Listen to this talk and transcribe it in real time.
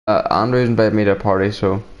Andrew's invited me to a party,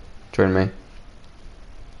 so join me.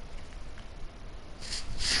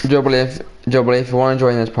 Jubilee, if you want to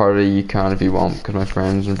join this party, you can if you want, because my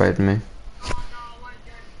friends invited me.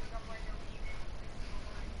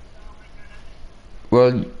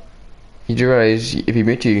 Well, you do realize if you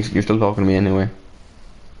meet you, you're still talking to me anyway.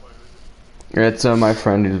 It's my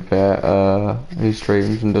friend who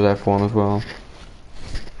streams and does F1 as well.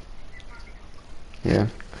 Yeah.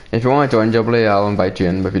 If you want to join Jubilee, I'll invite you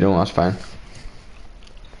in, but if you don't, that's fine.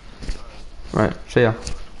 Right, see ya.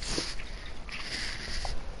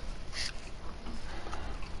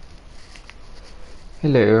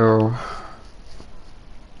 Hello.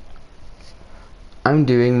 I'm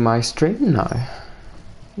doing my stream now.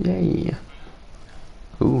 Yay.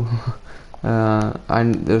 Ooh.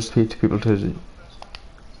 There's people to...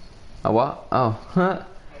 Oh, what? Oh.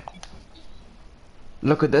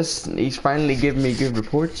 Look at this. He's finally giving me good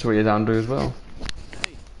reports for you, Andrew, as well.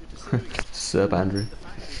 Sup, Andrew?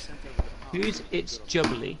 Who's It's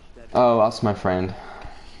Jubilee? Oh, that's my friend.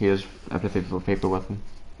 He has everything paper with him.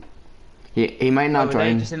 He might not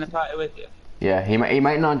join. Just in the party with you? Yeah, he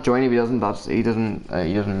might not join if he doesn't. He doesn't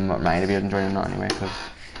mind if he doesn't join or not anyway.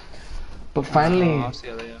 But finally,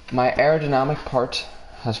 my aerodynamic part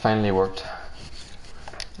has finally worked.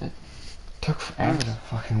 It took forever to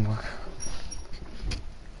fucking work.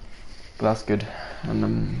 But that's good.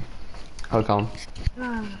 And hold on.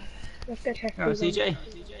 Let's go check. Oh, CJ.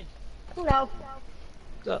 Hello.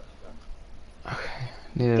 What's up?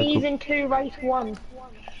 Okay. Season 2, race 1.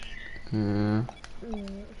 Yeah.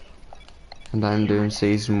 And I'm doing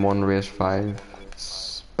season 1, race 5.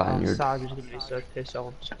 Spaniard. Sarge is gonna be so pissed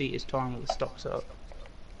off. Just beat his time with the stocks up.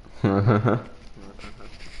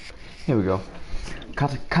 Here we go.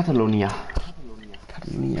 Catalonia.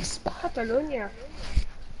 Catalonia Spa. Catalonia.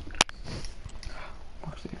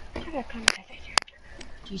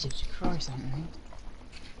 Jesus Christ, Anthony.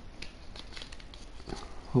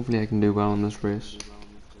 Hopefully I can do well in this race.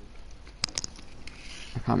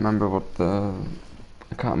 I can't remember what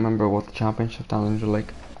the championship standings are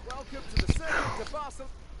like.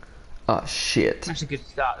 Oh shit. That's a good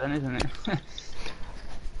start then, isn't it?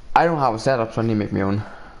 I don't have a setup, so I need to make my own.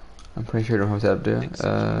 I'm pretty sure I don't have a setup, do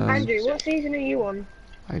I? Andrew, what season are you on?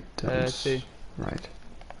 I don't. 2. Right.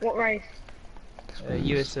 What race?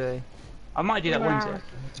 USA. I might do that Wednesday.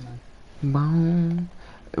 Boom.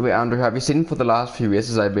 Wait, Andrew, have you seen for the last few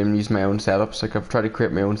races I've been using my own setups? Like I've tried to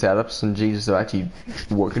create my own setups, and Jesus, they're actually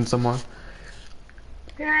working somehow.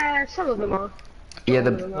 Yeah, some of them are. Yeah,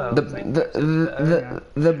 the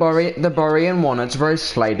Bahrain one, it's very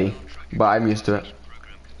slidey, but I'm used to it.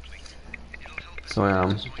 So I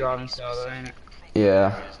am. Driving style though, ain't it?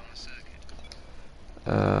 Yeah.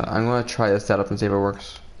 I'm gonna try this setup and see if it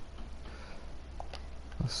works.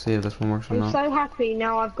 Let's see if this one works or I'm not. so happy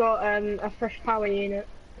now I've got a fresh power unit.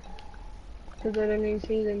 Because of the new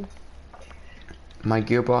season. My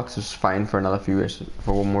gearbox is fine for another few races,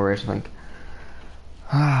 for one more race I think.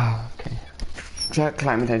 Ah, okay. Track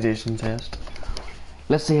climatization test.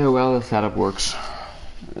 Let's see how well the setup works.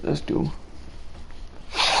 Let's do.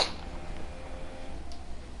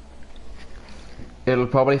 It'll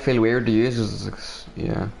probably feel weird to use, cause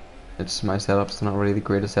yeah, it's my setups. They're not really the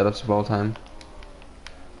greatest setups of all time.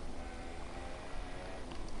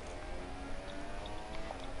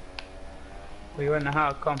 We were in the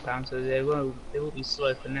hard compound, so they will be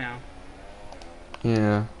slow for now.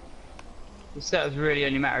 Yeah. The setups really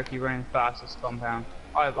only matter if you're running fastest compound.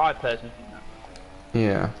 I personally think that.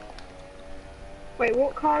 Yeah. Wait,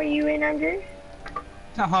 what car are you in, Andrew?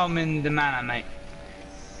 I'm in the Manor, mate.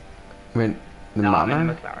 I mean, the No, manor? I'm in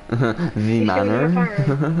the McLaren. The You're still in the manor?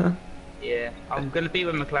 McLaren? Yeah, I'm gonna be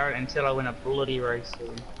with McLaren until I win a bloody race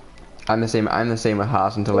soon. I'm the same with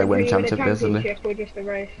Haas until I win a championship, basically. Championship or just a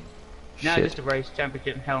race? No, Shit. just a race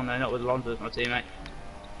championship. Hell no, not with Alonso as my teammate.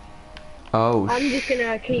 Oh, I'm just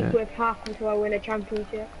gonna keep yeah. with half until I win a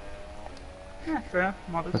championship. Yeah, fair enough.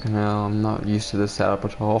 Modest. Fucking hell, I'm not used to this setup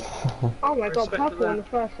at all. Oh my god, Respect to purple that. on the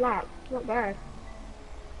first lap. Not bad.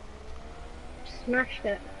 Smashed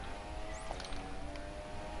it.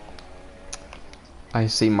 I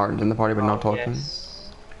see Martin's in the party but not talking.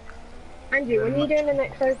 Yes. Andrew, when are you doing the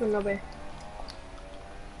next open lobby?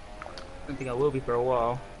 I don't think I will be for a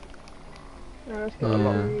while. No, that's got a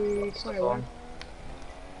long Stuff on.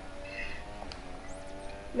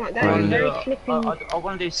 Right, I that is wanna very I flippy want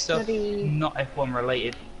to do stuff bloody not F1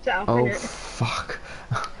 related. setup, Oh innit? fuck.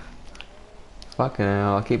 Fucking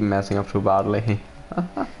hell, I keep messing up so badly.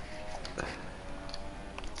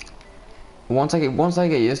 Once I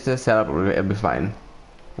get used to the setup, it'll be fine.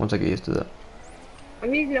 Once I get used to it.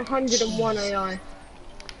 I'm using 101 AI.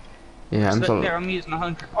 Yeah, I'm still. There, I'm using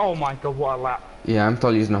 100. Oh my god, what a lap! Yeah, I'm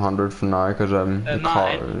still using 100 for now because the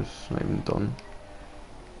car Martin. is not even done.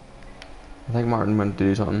 I think Martin went to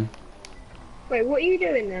do something. Wait, what are you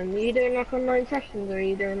doing then? Are you doing like online sessions or are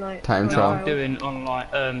you doing like Time No, trial. I'm doing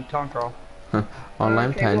online time trial. Online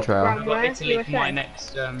okay, time what trial. brand? I've got Where? Italy for my USA?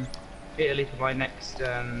 next Italy for my next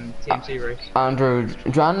TMC race. Andrew, do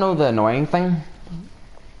you know the annoying thing?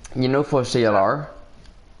 You know for CLR,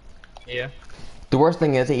 Yeah. the worst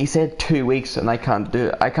thing is he said 2 weeks and I can't do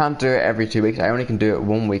it. I can't do it every 2 weeks. I only can do it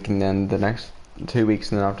 1 week and then the next 2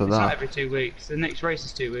 weeks and then after It's that. not every 2 weeks. The next race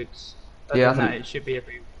is 2 weeks. Yeah, Other than that, it should be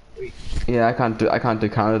every week. Yeah, I can't do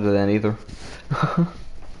Canada then either.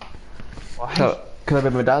 Why? So, cause I'm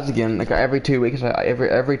with my dad's again. Like every 2 weeks,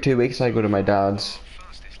 every 2 weeks I go to my dad's.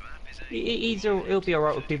 He'll be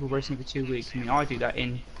alright with people racing for 2 weeks. I mean, I do that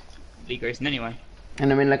in league racing anyway.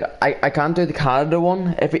 And I mean, like I can't do the Canada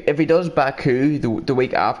one. If he does Baku the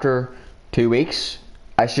week after 2 weeks,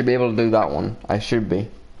 I should be able to do that one. I should be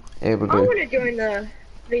able to. I want to join the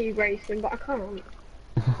league racing, but I can't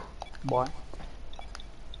Why?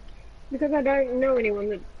 because I don't know anyone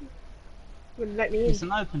that would let me in. It's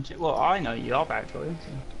an open chip. Well, I know you, I've actually.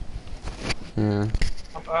 So. Yeah.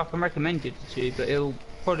 I can recommend it to you, but it'll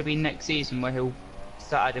probably be next season where he'll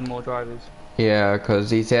start adding more drivers. Yeah,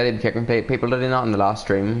 because he said he'd be kicking people, did he not, in the last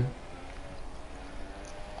stream?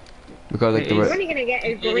 Because like It the You're is- only gonna get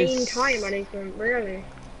a It green is- time management, really.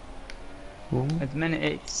 At the minute,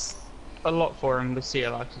 it's a lot for him with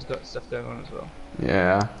CLI 'cause he's got stuff going on as well.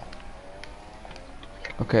 Yeah.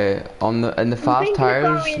 Okay, in the I'm fast thinking of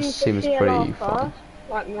tires going it to seems CLR pretty first, fun.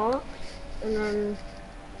 like Mark, and then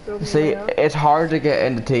build my See, way up. it's hard to get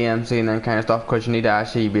into TMC and that kind of stuff because you need to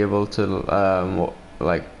actually be able to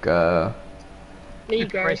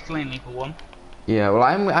League Race race. cleanly for one. yeah. Well,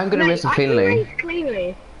 I'm gonna Mate, race them I can cleanly. race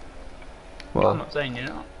cleanly. I'm Well, not saying you're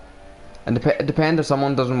not. and it depends if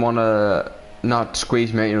someone doesn't want to not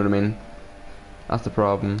squeeze me out. You know what I mean? That's the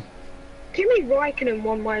problem. Kimi Raikkonen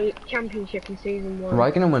won my championship in season 1.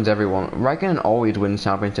 Raikkonen wins everyone. Raikkonen always wins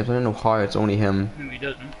championships. I don't know how it's only him. No, he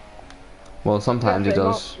doesn't. Well, sometimes he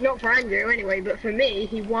does. Not for Andrew anyway, but for me,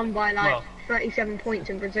 he won by like Well. 37 points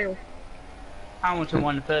in Brazil. Hamilton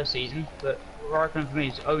won the first season, but Raikkonen for me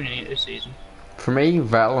is owning it this season. For me,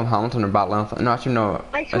 Vettel and Hamilton are battling. No, actually, no.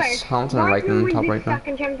 I swear, It's Hamilton and Raikkonen Raikkonen wins top his right now.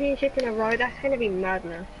 second championship in a row. That's gonna be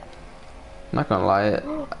madness. Not gonna lie.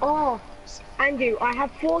 Oh, Andrew, I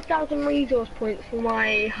have 4,000 resource points for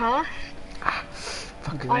my Haas.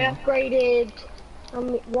 I upgraded I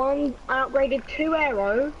upgraded 2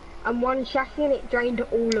 aero and 1 chassis, and it drained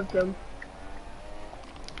all of them.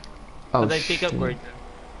 Oh Are they big shit. upgrades?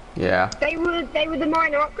 Yeah. They were the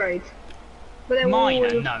minor upgrades. But they were Minor?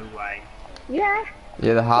 all, No way. yeah.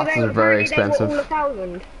 Yeah, the Haas But is very apparently They were all expensive.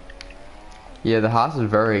 1,000. Yeah, the Haas is a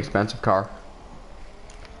very expensive car.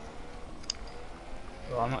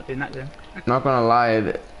 Well, I'm not doing that then. Not gonna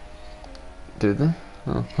lie. Do they?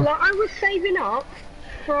 Oh. Like I was saving up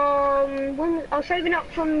from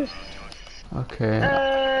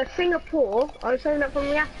Okay. Singapore. I was saving up from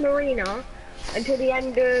Yas Marina until the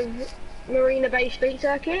end of Marina Bay Street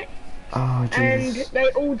Circuit, Oh and jeez. they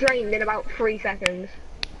all drained in about 3 seconds.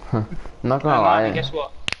 Not gonna Martin, lie. guess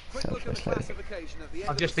what? Self-isolated.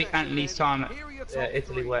 I've just beat Anthony's time at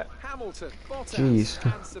Italy wet. Jeez.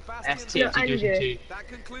 STFC Look, Division Andrew.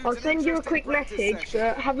 2. I'll send you a quick message,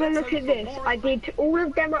 but have a look at this. I did all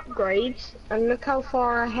of them upgrades, and look how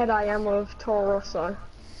far ahead I am of Toro Rosso.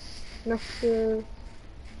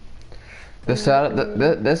 This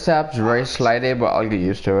setup's very slidey, but I'll get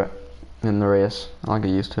used to it. In the race, I'll get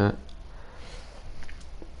used to it.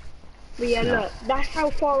 But yeah, look, that's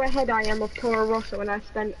how far ahead I am of Toro Rosso, and I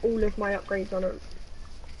spent all of my upgrades on it.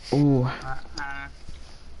 Ooh. Let's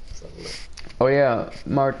have a look. Oh yeah,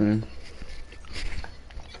 Martin.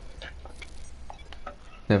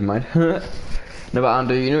 Never mind. No, but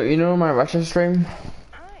Andrew, you know my Russia stream?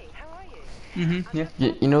 Yeah.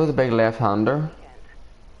 You know the big left-hander?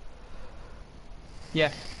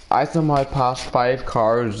 Yeah. I somehow passed 5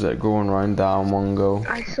 cars that going around that in one go.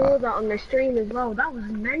 I saw that on the stream as well. That was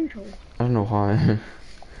mental. I don't know how.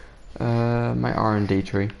 My R&D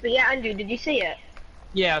tree. But yeah, Andrew, did you see it?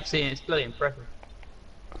 Yeah, I've seen it. It's bloody impressive.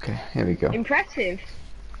 Okay, here we go. Impressive.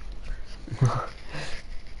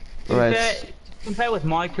 Right. Compare with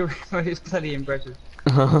my career, it's bloody impressive.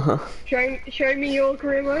 Show me your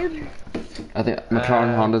career mode. I think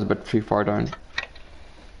McLaren Honda's a bit too far down.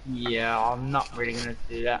 Yeah, I'm not really gonna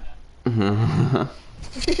do that.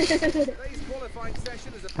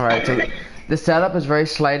 Alright, so the setup is very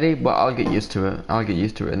slidey, but I'll get used to it. I'll get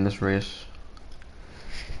used to it in this race.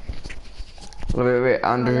 Wait,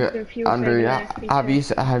 Andrew, left a few Andrew, seconds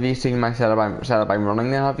there, have you seen my setup I'm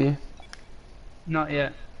running there? Have you? Not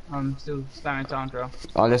yet. I'm still spamming time trial.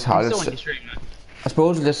 I'll I'm still I'll on just your stream though. I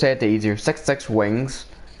suppose we'll just say it easier. 66 wings,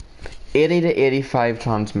 80 to 85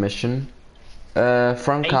 transmission,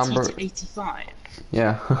 front 80 camber. to 85.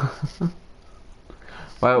 Yeah.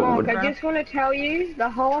 Well, Mark, I just want to tell you, the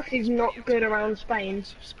horse is not good around Spain.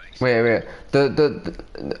 wait.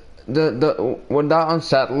 Would that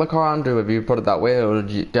unsettle the car, Andrew, if you put it that way, or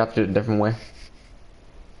do you have to do it a different way?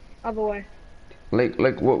 Other way. Like,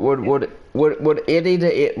 would 80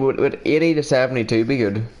 to would 80 to 72 be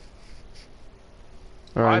good?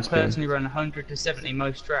 I Around Spain. personally run 100 to 70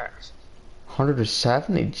 most tracks. 100 to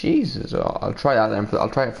 70, Jesus! Oh, I'll try that then. I'll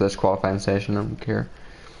try it for this qualifying session. I don't care.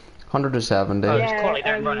 100 to 70. Oh, Yeah, just quality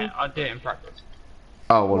don't run it. I'll do it in practice.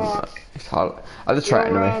 Oh well, Mark, I'll just try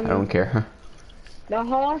it you're, anyway. I don't care. the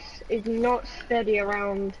horse is not steady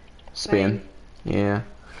around Spain. Yeah.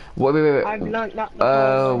 Wait. I've learnt that the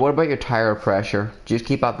hard way. What about your tire pressure? Do you just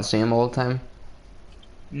keep that the same all the time?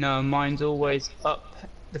 No, mine's always up.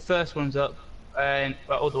 The first one's up, and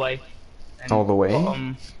well, all the way. And All the way?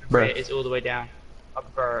 Bottom Bruh. rear is all the way down. I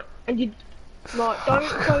prefer it. And you, Mark, don't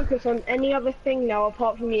focus on any other thing now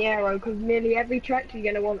apart from the aero, because nearly every track you're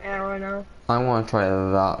going to want aero now. I want to try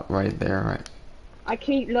that right there, right? I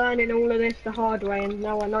keep learning all of this the hard way, and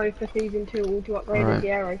now I know for season 2 to upgrade Alright. the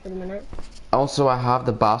aero for the minute. Also, I have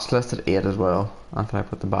the bass list at 8 as well. After I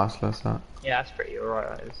put the bass list at. Yeah, that's pretty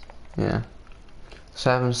alright. That is. Yeah.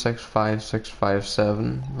 7, 6, 5, 6, 5,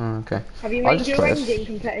 7. Oh, okay. Have you I'll made just your try this. engine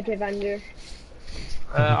competitive, Andrew?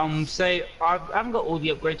 I haven't got all the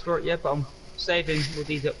upgrades for it yet, but I'm saving all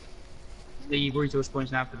these up the resource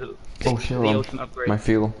points now for the Oh shit, the hold ultimate on. upgrade. My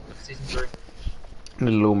fuel. Season 3. I'm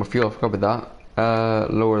gonna lower my fuel, I forgot about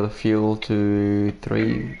that. Lower the fuel to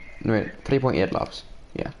 3.8 laps.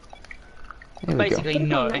 Yeah. There we go. Basically,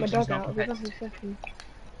 no, Let my engine's dog not out. I'll be back competitive. in a second.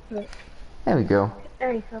 Look. There we go.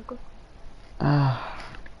 Hey, Falco.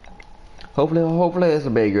 Hopefully this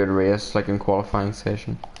will be a good race, like in qualifying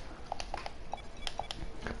session.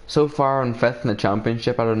 So far I'm 5th in the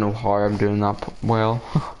championship. I don't know how I'm doing that well.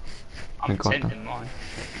 I'm got 10th that. in mine.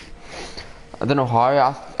 I don't know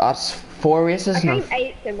how. That's 4 races. I came and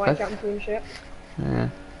 8th in my Fifth? championship. Yeah.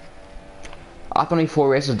 After only 4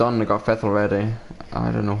 races done, I got 5th already.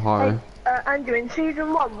 I don't know how. Hey, Andrew, in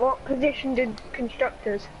season 1, what position did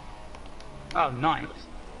constructors? Oh, 9th.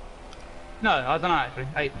 No, I don't know actually.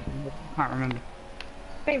 I can't remember.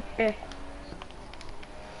 I think 5th.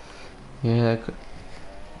 Yeah.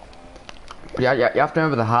 But yeah, you have to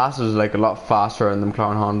remember the Haas is like a lot faster in the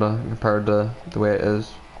McLaren Honda compared to the way it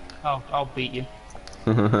is. Oh, I'll beat you.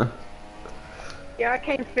 Yeah, I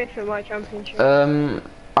came 5th in my championship.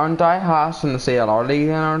 Aren't I Haas in the CLR league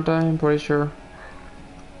then, aren't I? I'm pretty sure.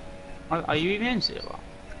 Are you even in CLR?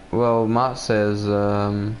 Well, Matt says,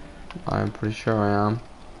 I'm pretty sure I am.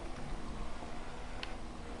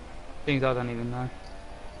 Things I don't even know.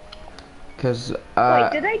 Cause, Wait,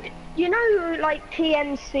 do they, you know, like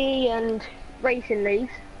TNC and racing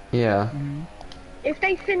leagues? yeah. If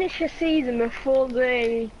they finish a season before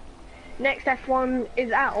the next F1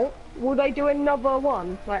 is out, will they do another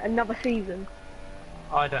one, like another season?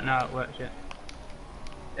 I don't know how it works yet.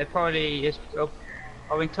 It probably is.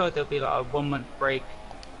 I've been told there'll be like a 1 month break,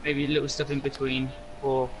 maybe little stuff in between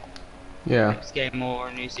for Yeah. next game or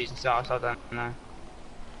a new season starts. I don't know.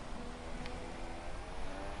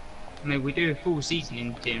 I mean, we do a full season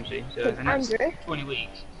in TMC, so Hey, the next Andrew? 20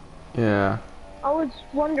 weeks. Yeah. I was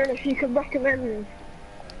wondering if you could recommend me.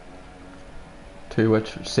 To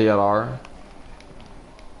which CLR?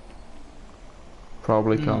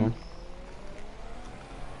 Probably Colin.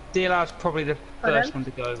 DLR's probably the Pardon? first one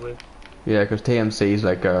to go with. Yeah, because TMC is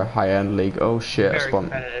like a high-end league. Oh shit, I Very spun.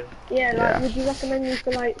 competitive. Yeah, like, Yeah. would you recommend me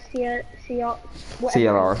for like CR, whatever?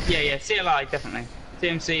 CLR. Yeah, CLI definitely.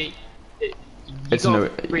 TMC, It's you no-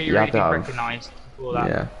 got really, you really have to be have- recognised before that.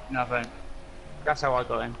 Yeah. Nothing. That's how I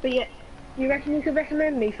got in. But yeah, you reckon you could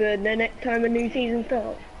recommend me for the next time a new season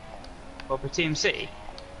starts? Well, for TMC.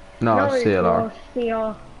 No, CLR. for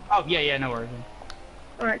CR. Oh yeah, no worries.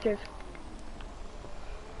 Alright, cheers.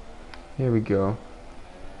 Here we go.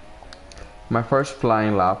 My first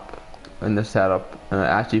flying lap in the setup, and it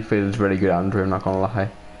actually feels really good, Andrew, I'm not gonna lie.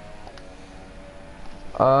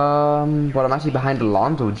 But I'm actually behind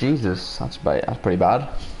Alonso, Jesus, that's pretty bad.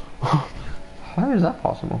 How is that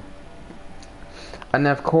possible? And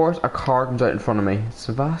then of course a car comes out in front of me.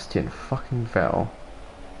 Sebastian fucking Vettel.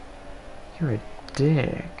 You're a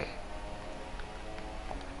dick.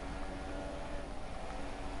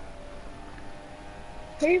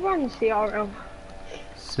 Who runs CRL?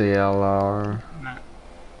 CLR. No.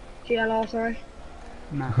 GLR, sorry.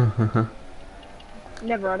 No.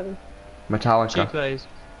 Never heard of him. Metallica. Cheap plays.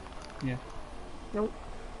 Yeah. Nope.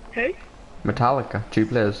 Who? Metallica. Two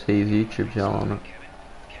players. He's YouTube channel on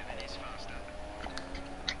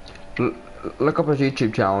it. Look up his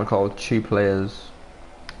YouTube channel called Two Players.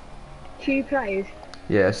 Two plays?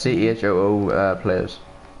 Yeah, CHOO Players.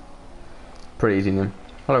 Pretty easy name.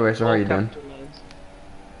 Hello Racer, how are you doing?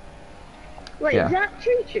 Wait, Yeah. is that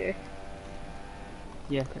Choo Choo?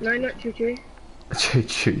 Yeah. No, not Choo Choo. Choo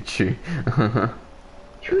choo choo.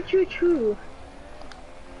 Choo Choo Choo.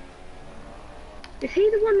 Is he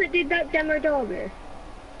the one that did that demo derby?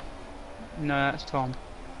 No, that's Tom.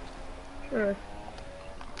 Oh.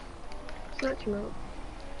 Search him out.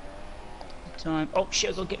 Time. Oh shit,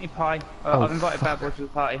 I've got to get me pie. Oh, I've invited Bad Boy to the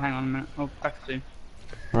party, hang on a minute. I'll back soon.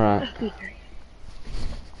 Right.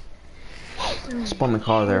 Spun the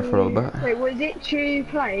car there for a little bit. Wait, was it Two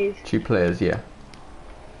plays? Two Players, yeah.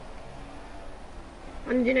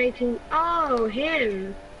 118. Oh,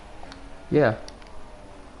 him. Yeah,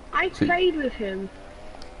 I See- played with him.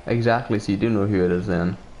 exactly, so you do know who it is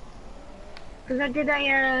then. Because I did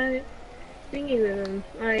a thingy with him.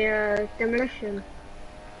 A demolition.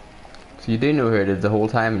 So you do know who it is the whole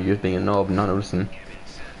time, you're just being a knob and not noticing.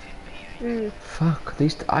 Mm. Fuck,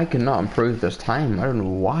 these I cannot improve this time, I don't know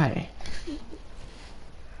why.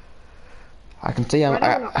 I can see I don't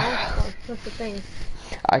want to ask though, that's the thing.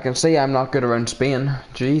 I can see I'm not good around Spain.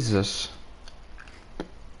 Jesus.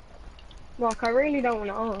 Mark, I really don't want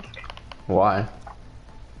to ask. Why?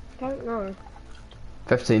 Don't know.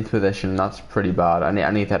 15th position, that's pretty bad.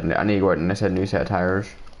 I need to go out and set a new set of tires.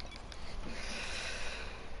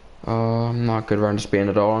 I'm not good around Spain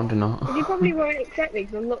at all, I'm not. You probably won't accept me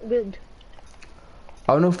because I'm not good.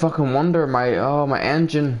 Oh no fucking wonder, my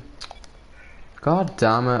engine. God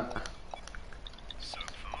damn it.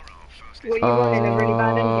 What, you running a really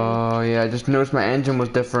bad engine? Oh yeah, I just noticed my engine was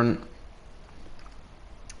different.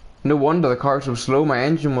 No wonder the car's so slow, my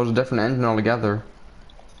engine was a different engine altogether.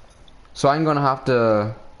 So I'm gonna have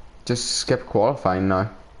to just skip qualifying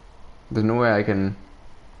now. There's no way I can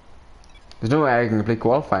complete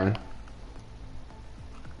qualifying.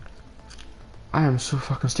 I am so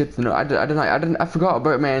fucking stupid. No, I forgot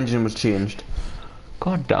about my engine was changed.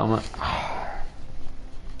 God damn it.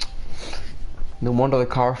 No wonder the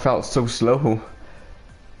car felt so slow.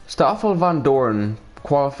 Stoffel van Doorn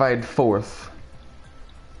qualified 4th.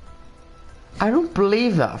 I don't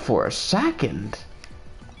believe that for a second.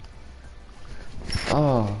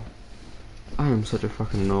 Oh, I am such a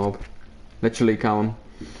fucking knob. Literally, Callum.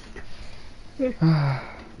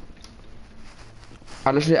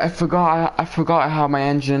 I forgot I had my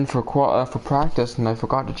engine for practice, and I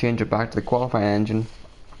forgot to change it back to the qualifying engine.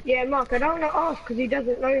 Yeah, Mark, I don't want to ask because he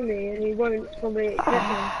doesn't know me and he won't probably accept me.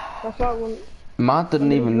 That's why I want. Matt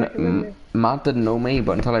didn't know me,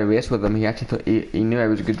 but until I raced with him, he actually thought he knew I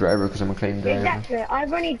was a good driver because I'm a clean driver. Exactly.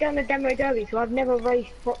 I've only done a demo derby, so I've never raced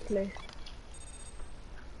properly.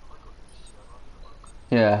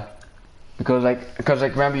 Yeah, because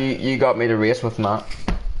remember you got me to race with Matt.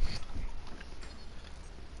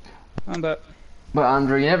 But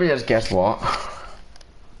Andrew, you never just guess what?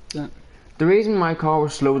 Yeah. The reason my car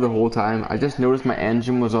was slow the whole time, I just noticed my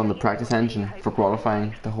engine was on the practice engine for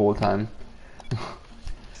qualifying the whole time.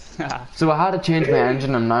 So I had to change my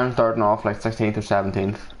engine, and now I'm starting off like 16th or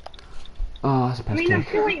 17th. Oh, that's a piss I mean, that take.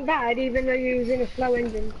 still ain't bad, even though you're using a slow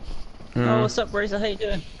engine. Oh, what's up, Razor? How you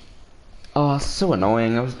doing? Oh, it's so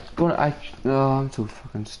annoying. I'm so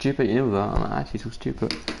fucking stupid. You know that. I'm actually so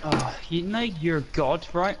stupid. Oh, you know you're God,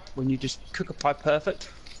 right? When you just cook a pie perfect.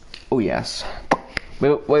 Oh yes.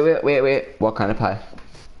 Wait. What kind of pie?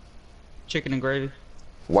 Chicken and gravy.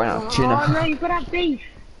 Why not tuna? Oh no, you've got to have beef.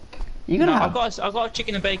 You gotta No, have. I've got a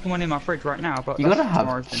chicken and bacon one in my fridge right now. But You gotta that's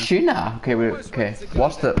tomorrow's have dinner. tuna. Okay, wait. Okay.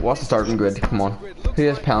 What's the starting grid? Come on. Who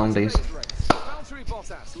has penalties?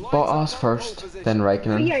 Bottas first, then But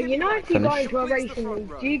Raikkonen. yeah, you know if you Finish. go into a racing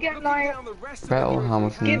league, do you get like Vettel,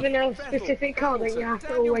 Hamilton. given a specific car that you have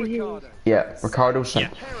to always use? Yeah, Ricardo. Yeah.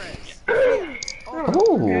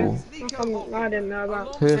 Oh. I didn't know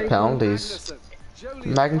about. Who has penalties?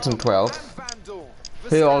 Magnussen 12.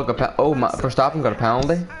 Who all got Verstappen got a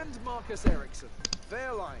penalty?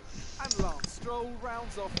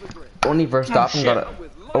 Only Verstappen got it.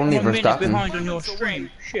 Only 1 minute Verstappen. behind on your stream.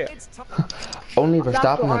 Shit. Only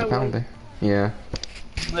Verstappen what has a I penalty. Yeah.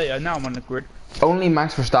 There you go, now I'm on the grid. Only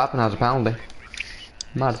Max Verstappen has a penalty.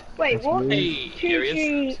 Mad. Wait, what? Hey, here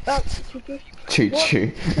he is. Choo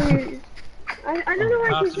choo. I don't know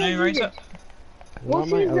why he's Afternoon, Razor. not.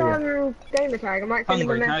 What's his gamer tag? I might send him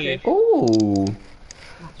a Hungry, how are you? message. Ooh.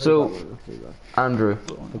 So, Andrew,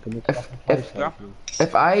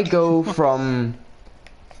 if I go from,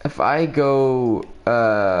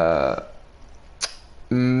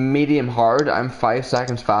 medium hard, I'm 5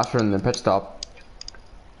 seconds faster than the pit stop.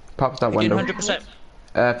 Pop stop window. 100%.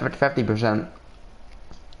 50%.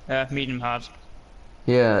 Medium hard.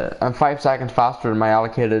 Yeah, I'm 5 seconds faster than my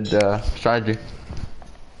allocated strategy.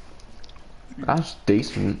 That's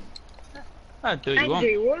decent. I'll do what you want.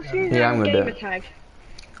 Andrew, what's your Yeah, I'm gonna do gamer it. tag?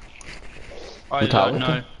 I don't know.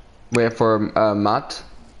 Metallica. Wait for Matt.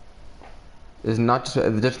 Is not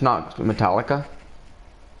just not Metallica.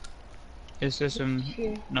 Is there some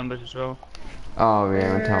numbers as well? Oh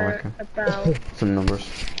yeah, Metallica. About. Some numbers.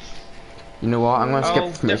 You know what? I'm gonna skip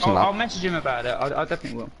information I'll lab. message him about it. I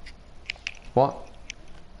definitely will. What?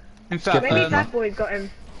 In fact, Maybe Bad Boy's got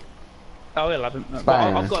him. I will have him. Well,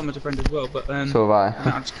 Bang. I've got him as a friend as well, but So have I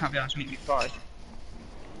I. just can't be asked to meet me 5.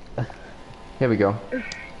 Here we go.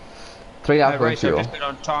 3 laps of Right, so I've fuel. just been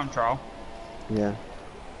on time trial Yeah.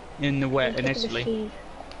 in the wet in Look at the Italy. seas.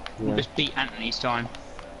 Yeah. Just beat Anthony's time.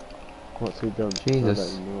 What's he done?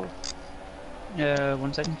 Jesus. I don't know.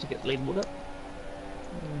 1 second to get the leaderboard up.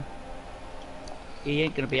 He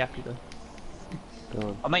ain't gonna be happy though. Go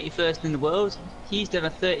on. I'll make you first in the world. He's done a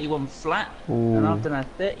 31 flat, Ooh. and I've done a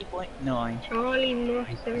 30.9. Charlie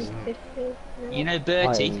Mustang sisters. You know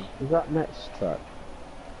Bertie? Hey, is that next track?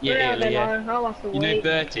 Yeah, I yeah. don't know. I'll have to You know wait.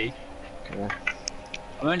 Bertie? Yeah.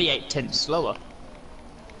 I'm only 8/10 slower.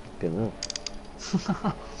 Good enough.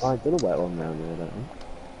 I did a wet one round there, don't I?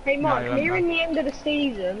 Hey Mark, No, nearing the end of the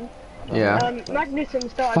season, Yeah. Magnussen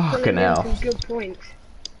started Fucking pulling in hell. some good points.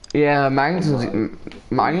 Yeah,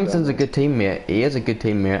 Magnussen's a good teammate. He is a good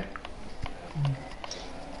teammate.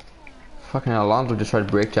 Fucking hell, Alonso just tried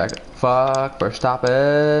to brake check. Fuck,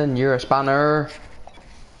 Verstappen, you're a spanner.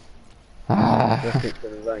 Ah. Guess it's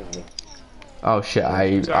gonna rain. Oh shit,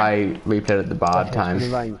 I replayed it the bad It's time.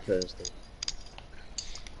 gonna rain Thursday.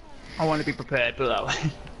 I want to be prepared, put it that way.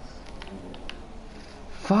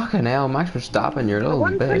 Fucking hell, Max Verstappen, you're a little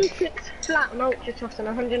bitch. 126 flat on Ultra Toss and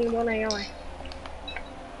 101 AI.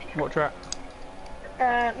 What track?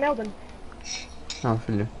 Melbourne. Oh,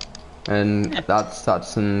 for you. And that's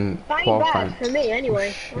in That ain't qualifying. bad for me anyway.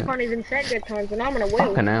 I shit. can't even set good times and I'm on a wheel.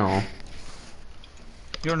 Fucking hell.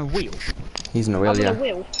 You're on a wheel. He's in a wheel, I'm on yeah. a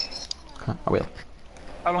wheel. A wheel.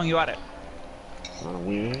 How long you at it? On a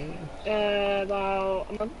wheel. About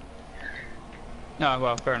a month. No,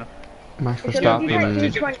 well, fair enough. Max It's a Logitech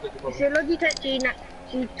Verstappen. G20. It's a Logitech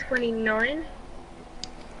G29.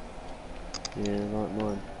 Yeah, like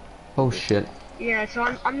mine. Oh shit. Yeah, so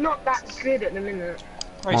I'm not that good at the minute.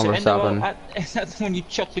 Right, Oh, so Verstappen. is that the one you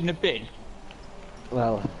chucked in the bin?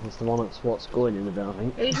 Well, it's the one that's what's going in a bit, I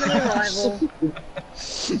think. He's my new rival.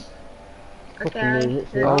 Okay. Oh, Oh,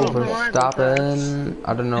 he's my rival Verstappen.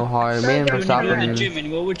 I don't know how. Me and You wouldn't go to the Verstappen. gym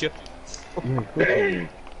anymore, would you? So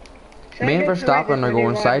Me and good for Verstappen Reddit, are my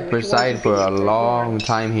going new side rival, by which side was for a the biggest long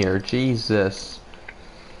time here. Jesus.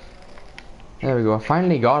 There we go. I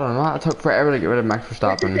finally got him. That took forever to get rid of Max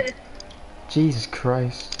Verstappen. Jesus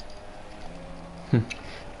Christ.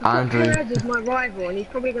 Andrew. Perez is my rival, and he's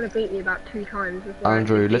probably going to beat me about 2 times. before I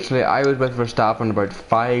Andrew, can beat literally, I was with Verstappen about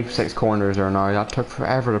 5-6 corners there now. That took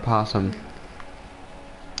forever to pass him.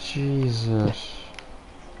 Jesus.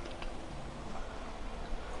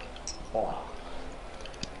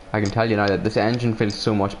 I can tell you now that this engine feels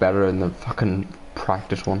so much better than the fucking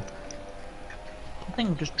practice one. I think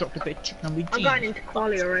I've just dropped a bit of chicken on my I'm jeans. going into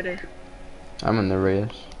quali already. I'm in the race.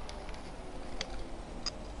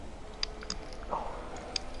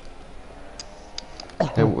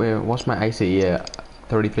 Hey, wait, what's my ICE at?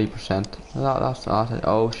 33%. That's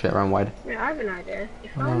oh shit, ran wide. Yeah, I have an idea.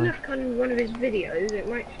 If I look on one of his videos, it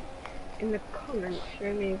might, in the comments,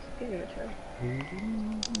 show me his signature.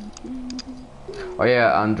 Oh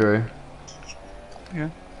yeah, Andrew. Yeah.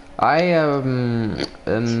 I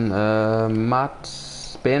in Matt's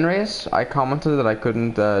Spain race, I commented that I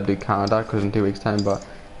couldn't do Canada because in 2 weeks' time, but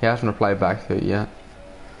he hasn't replied back to it yet.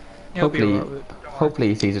 He'll be Hopefully, alright with it, don't worry. hopefully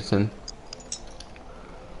he sees it soon.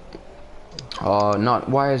 Oh, not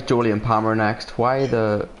why is Jolie and Palmer next? Why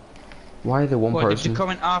the one What, did person? you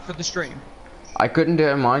comment after the stream? I couldn't do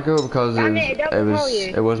it in Monaco because Damn it, it doesn't tell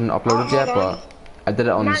you. it wasn't uploaded Oh, yet, hold on. but I did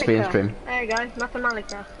it on the Spain Malika. stream. There you go,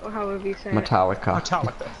 Mathemalica, or however you say it. Metallica.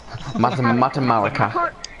 Metallica.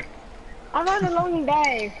 Mathemalica. I've had a long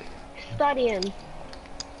day studying.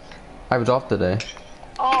 I was off today.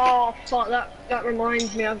 Oh fuck, that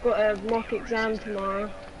reminds me, I've got a mock exam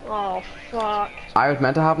tomorrow. Oh fuck. I was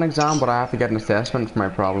meant to have an exam, but I have to get an assessment for my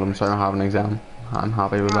problem, so I don't have an exam. I'm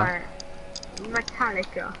happy with that. Right.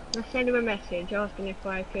 Metallica. I'll send him a message asking if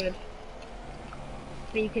I could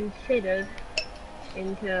be considered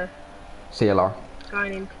into CLR.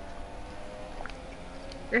 going into.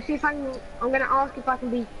 Let's see if I can. I'm gonna ask if I can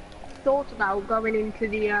be thought about going into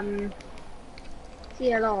the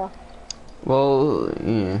CLR. Well,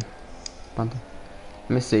 yeah. Let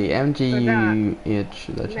me see. MGUH.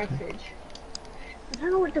 Message. I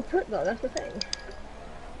don't know what to put though. That's the thing.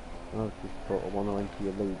 I'll just put a 190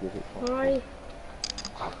 your league if it's possible. Hi.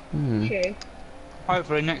 True.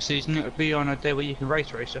 Hopefully next season it'll be on a day where you can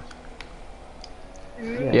race racer.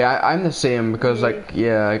 Yeah, I'm the same because like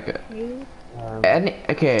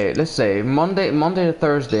okay, let's say Monday to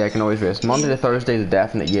Thursday I can always race. Monday to Thursday is a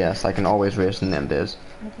definite yes. I can always race in them days.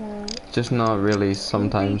 Just not really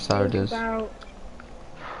sometimes Saturdays.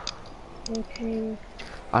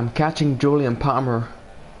 I'm catching Julian Palmer.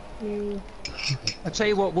 I'll tell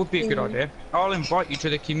you what would be a good idea. I'll invite you to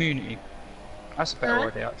the community. That's a better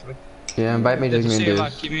idea actually. Yeah, invite me to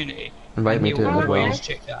the community. Invite me to it as well.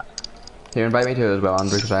 Check that. Here, invite me to it as well,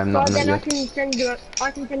 Andrew, because I'm not in it yet.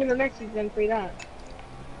 I can send him a message then through that.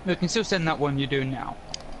 No, you can still send that one you're doing now.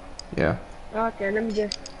 Yeah. Okay, let me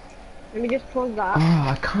just pause that. Oh,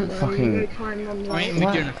 I can't fucking.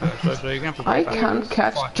 I can't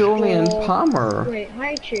catch Julian Palmer. Wait,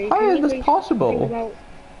 hi, Chu. How is this possible?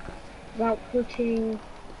 About putting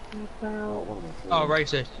about. Oh,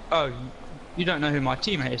 racist. Oh, you don't know who my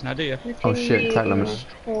teammate is now, do you? Oh shit, tag limits.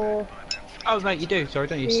 Oh, mate, you do. Sorry,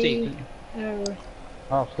 don't you, Steve?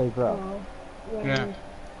 Oh, Steve Rowe. Yeah.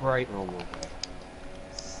 Great.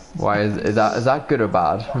 Why is that good or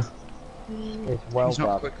bad? It's well He's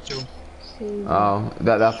not bad. quick at all. Oh,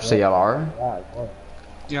 that's CLR.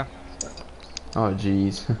 Yeah. Oh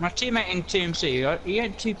jeez. My teammate in TMC, he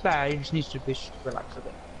ain't too bad. He just needs to be relaxed a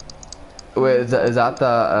bit. Wait, is that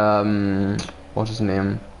the what's his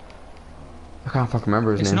name? I can't fucking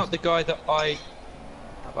remember his name. It's not the guy that I.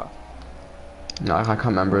 No, I can't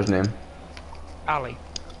remember his name. Ali.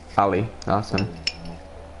 Ali, that's him.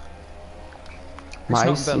 It's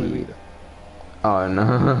not Bellew either. Oh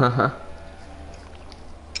no.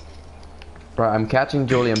 Right, I'm catching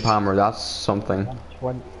Julian Palmer. That's something.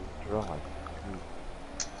 120 drive.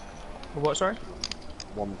 What? Sorry.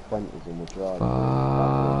 120 is in the drive.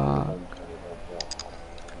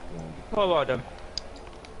 Oh, well done.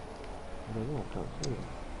 I don't know, I can't see him.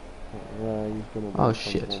 Yeah, he's gonna. Oh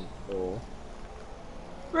shit.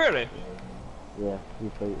 Really? Yeah,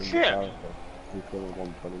 he's beating the Shit. character. He's doing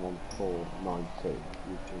 121.492.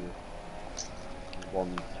 He's doing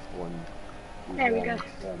 120. There we go.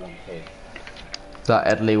 Is that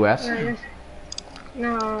Ed Lee West?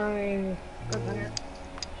 No. 121.5.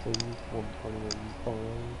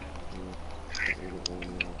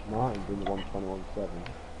 No, he's doing 121.7.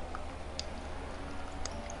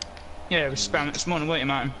 Yeah, it was spam it this morning, weren't you,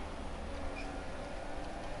 Martin?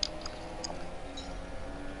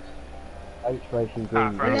 H Racing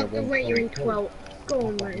Green. I love the way you're in 12th. Go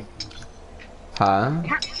on, mate. Huh?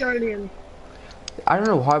 Catch Julian. I don't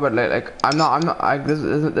know how, but like this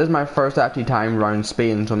is my first actually time around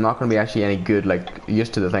Spain, so I'm not gonna be actually any good, like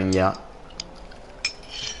used to the thing yet.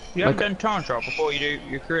 You haven't done time trial before you do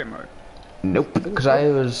your career mode? Nope, because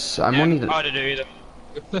I'm only. I don't do either.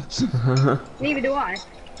 Neither do I.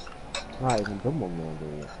 I haven't done one more, do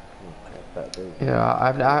you? Yeah,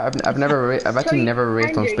 I've actually never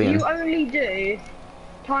raced on Spain. You only do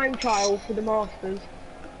time trial for the Masters.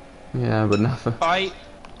 Yeah, but nothing. I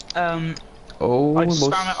spam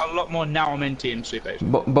it a lot more now I'm in TMC basically.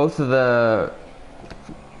 Both of the.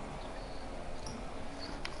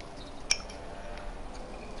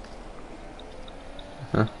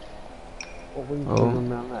 Huh. What were you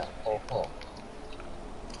doing around there? 4-4.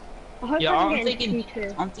 Yeah, I'm thinking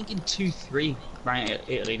 2-3 right at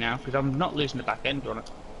Italy now because I'm not losing the back end on it.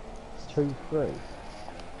 2-3.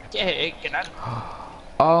 Yeah, it can add.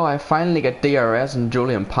 Oh, I finally get DRS and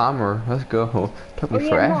Julian Palmer. Let's go. Took me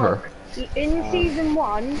forever. Mark, in season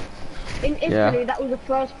 1, in Italy, that was the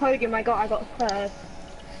first podium I got. I got third.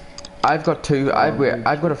 I've got 2. I've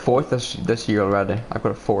got a 4th this year already. I've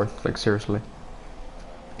got a 4th. Like seriously.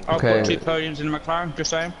 I've got 2 podiums in the McLaren. Just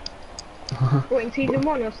saying. What, in season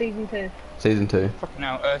 1 or season 2? Season 2. Fucking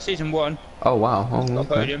hell. Season 1. Oh wow. Oh, I've got a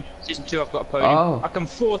podium. Season 2, I've got a podium. Oh. I come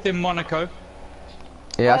 4th in Monaco.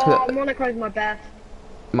 Yeah, that's Monaco's my best.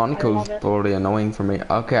 Monaco's bloody annoying for me.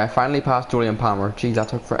 Okay, I finally passed Julian Palmer. Jeez, that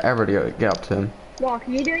took forever to get up to him. Mark,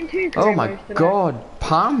 are you doing 2 Oh my god,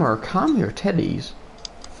 Palmer, calm your titties.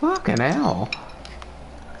 Fucking hell.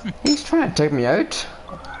 He's trying to take me out.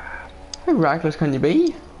 How reckless can you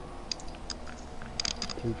be?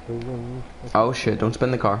 Oh shit, don't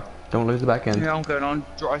spin the car. Don't lose the back end. Yeah, I'm going on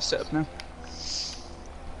dry setup now.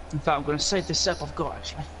 In fact, I'm going to save this setup I've got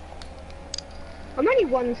actually. I'm only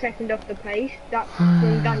 1 second off the pace. That's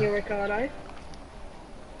from Daniel Ricciardo.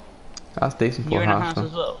 That's decent for You're in a Haas. house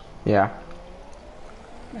as well. Yeah.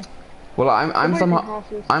 Well, I'm both in somehow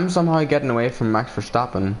Haas's. getting away from Max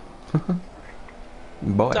Verstappen.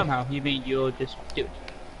 Boy. Somehow, you mean you're just doing.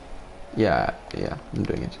 Yeah, I'm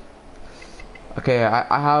doing it. Okay,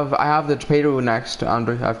 I have the torpedo next,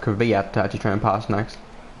 Andrew. I have Kvyat to actually try and pass next.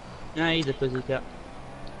 No, he's a pussycat.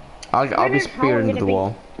 I'll be speared into the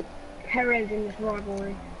wall. Perez in this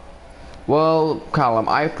rivalry. Well, Callum,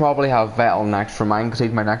 I probably have Vettel next for mine because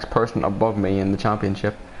he's my next person above me in the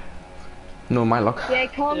championship. No, my luck. Yeah,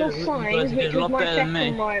 Carlos Sainz, which was my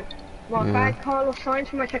second rival. Right, I had Carlos Sainz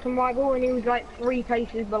for my second rival, and he was like 3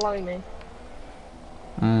 places below me.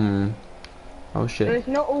 Oh shit. So it's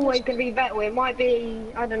not always going to be Vettel. It might be,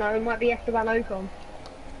 I don't know, it might be Esteban Ocon.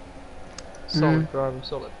 Solid driver,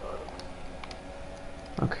 solid driver.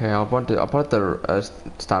 Okay, I'll put the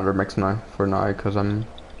standard mix now for now because I don't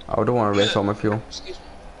want to waste all my fuel. Excuse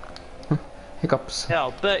me. Hiccups.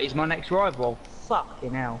 Hell, Bertie's my next rival.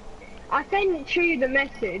 Fucking hell. I sent you the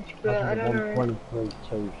message, but I don't know.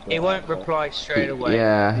 He won't reply straight away.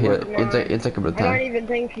 Yeah, it's like a bit of I time. don't even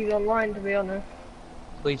think he's online, to be honest.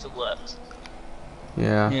 Please alert.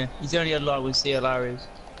 Yeah. Yeah, he's only online with CLR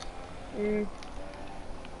is.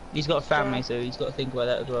 He's got a family, so he's got to think about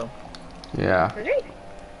that as well. Yeah. Really?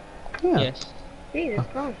 Yeah. Yes. Jesus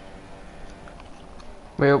Christ.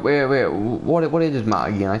 Wait. What age is Matt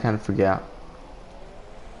again? I kind of forget.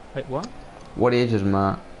 Wait, what? What age is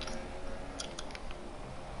Matt?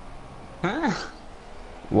 Huh?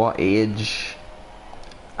 What age?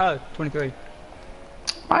 Oh, 23.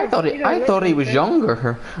 I thought he was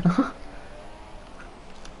younger.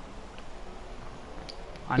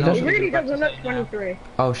 I He know He doesn't- what really you're about to doesn't look say now. 23.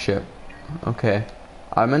 Oh shit. Okay.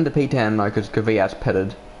 I'm in the P10 now because Kvyat's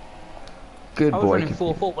pitted. Good I was boy. running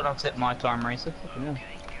 4-4 when I set my time racer. Fucking hell.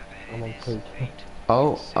 I'm on 2.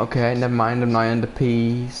 Oh, okay. Never mind. I'm now in the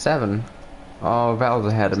P7. Oh, Vettel's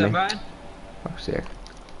ahead of Is me. that bad? Fuck's sake.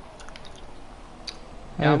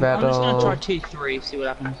 Hey, Yeah, I'm just gonna Vettel. try 2-3, see what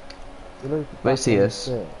happens. Let's see this.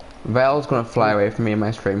 Vettel's gonna fly away from me in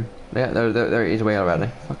my stream. Yeah, there he's away already.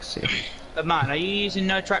 Fuck's sake. But man, are you using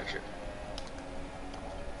no traction?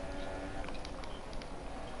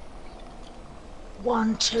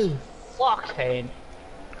 One, two. Fucking.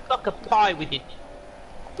 Fuck a pie with it.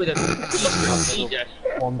 With a Jesus.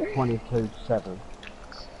 122.7.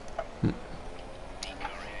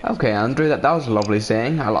 Okay, Andrew, that was a lovely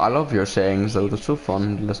saying. I love your sayings though. They're so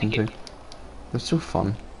fun to listen to. They're so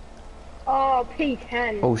fun. Oh,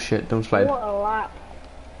 P10. Oh shit! Don't slide. What a lap.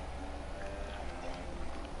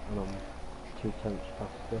 And I'm 2 tenths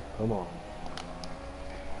faster. Come on.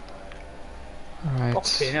 Alright.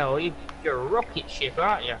 Fucking hell, you're a rocket ship,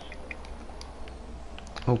 aren't you?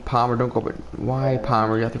 Oh, Palmer, don't go up. Why,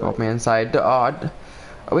 Palmer? You have to go up my inside. Are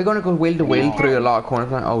we gonna go wheel to wheel through a lot of corners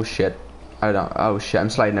now? Oh shit. I don't. Oh shit, I'm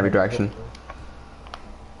sliding every direction.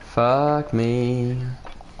 Fuck me.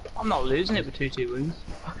 I'm not losing it with 2-2 wins.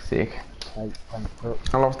 Fuck's sake. 8 tenths up.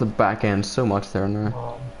 I lost the back end so much there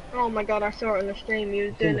now. Oh my god, I saw it on the stream. He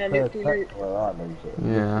was doing a It's loop in to the loop. first sector where I lose it.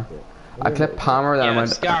 Yeah. I clipped Palmer, then I Yeah, went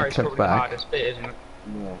Scar is clipped probably the back. hardest bit, isn't it?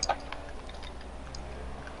 Yeah.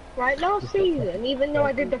 Right, last season, even though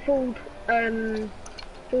I did the full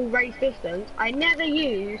race distance, I never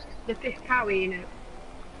used the 5th power unit.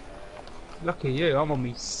 Lucky you, I'm on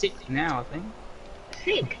me 6th now, I think.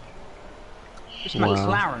 6? Just Wow.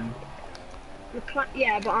 McLaren.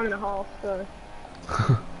 Yeah, but I'm in a half, so.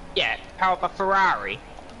 Yeah, how about Ferrari?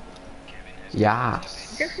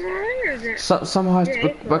 Yes. Just where is it? Somehow, Yeah,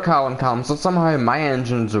 it's but Callum, so somehow my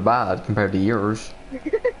engines are bad compared to yours.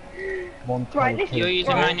 Right, this You're is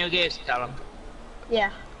using right. manual gears, Callum.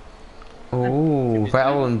 Yeah. Oh,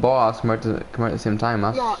 Vettel and Boss come out at the same time,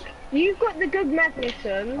 huh? Mark, you've got the good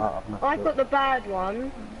Magnussen. I've got the bad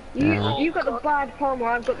one. Yeah. You've got the bad Palmer.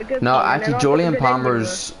 I've got the good. No, Palmer, and actually, I've got the Julian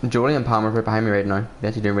good Palmer's right behind me right now. He's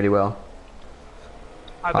actually doing really well.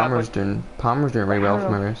 How about Palmer's doing really well for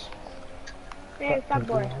my race. Yeah, it's that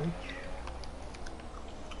boy.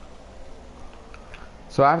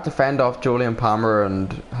 So I have to fend off Julian Palmer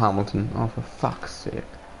and Hamilton. Oh, for fuck's sake.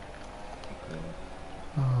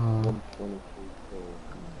 Oh.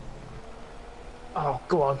 Oh,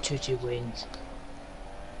 go on, 2-2 wins.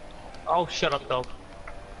 Oh, shut up, dog.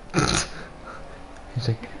 He's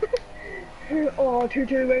like, Oh,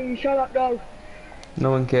 2-2 wing. Shut up, dog.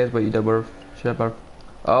 no one cares what you did, Burf. Shut up, Burf.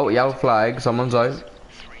 Oh, yellow flag. Someone's out.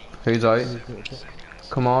 Who's out?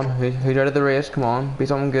 Come on. Who's out of the race? Come on. Be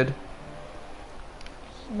something good.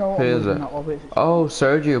 No, Who is it? Oh,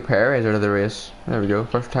 Sergio Perez out of the race. There we go.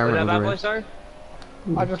 First time Was out that of the bad boy, race. sorry?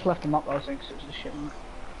 I just left them up, I think, 'cause it was a shit one.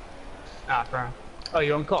 Ah, fair. Oh,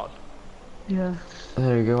 you're on COD? Yeah.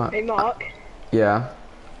 There you go. Hey Mark, Yeah.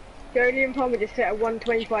 Jolien Palmer just set a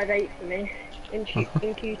 125.8 for me in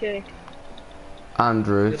Q2.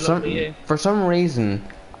 Andrew, Good luck to you. for some reason,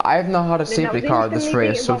 I've not had a safety was car this instantly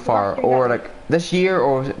race so beaten by far, Sebastian or Vettel. like this year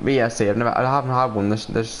or VSC. I haven't had one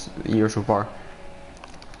this year so far.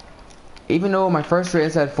 Even though my first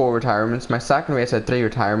race had 4 retirements, my second race had 3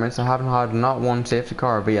 retirements, I haven't had not one safety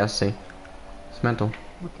car or VSC. It's mental.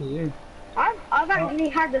 Look at you. I've actually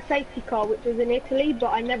had a safety car which was in Italy,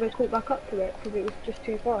 but I never caught back up to it because it was just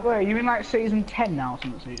too far. Wait, you in like season 10 now,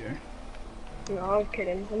 something to do? No, I'm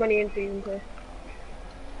kidding. I'm only in season 2.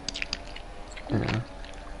 Yeah.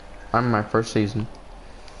 I'm in my first season.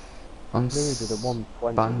 On Louis did a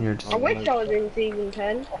 120. Spaniards. I wish I was in season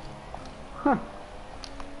 10. Huh.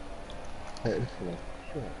 Shit.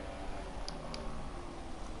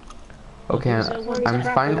 Okay, I'm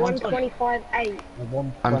 125.8.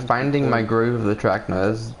 I'm finding my groove of the track now.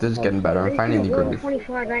 This is getting better. I'm finding the groove.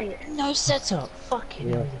 125.8. No setup.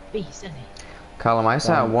 Fucking hell, he's a beast, isn't he? Callum, I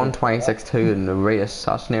sat at 126.2 in the race.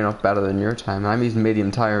 That's near enough better than your time. I'm using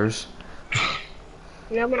medium tires.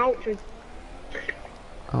 Yeah, I'm an ultra.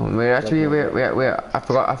 Oh wait, actually, wait. I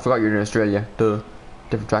forgot you're in Australia. Duh.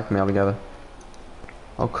 Different track from me altogether.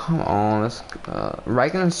 Oh come on, let's.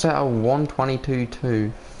 Reagan set at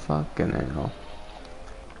 122.2. Fucking hell.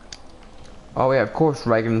 Oh yeah, of course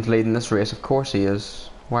Reagan's leading this race. Of course he is.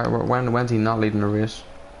 When's he not leading the race?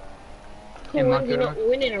 Yeah, When's he not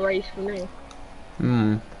winning a race for me?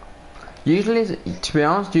 Usually, to be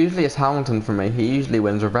honest, usually it's Hamilton for me. He usually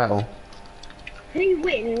wins or Vettel. He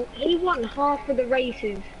won half of the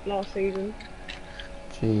races last season.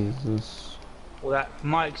 Jesus. Well, that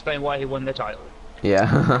might explain why he won the title.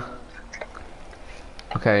 Yeah.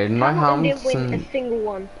 Okay, now Hamilton didn't win Hamilton. a single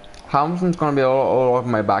one. Hamilton's gonna be all over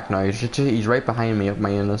my back now. He's right behind me up my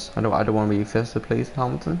anus. I don't want to be fisted, please,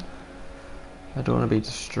 Hamilton. I don't want to be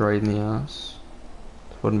destroyed in the ass.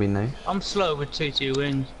 It wouldn't be nice. I'm slow with 2-2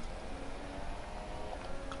 wins.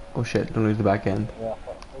 Oh shit! Don't lose the back end. Yeah, I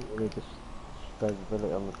think we need to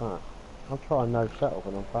stability on the track. I'll try no setup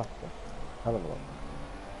when I'm faster. Hell of a lot.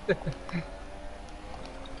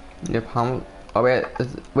 Yep, Hamilton. Oh wait,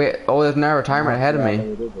 oh there's now retirement ahead of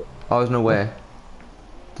me. Oh, there's no way.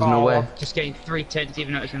 There's no way. I've just gained 3 tenths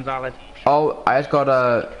even though it's invalid. Oh, I just got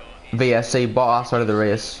a VSC boss out of the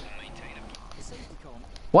race.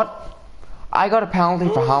 What? I got a penalty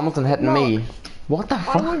for Hamilton hitting me. What the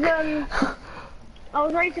fuck? I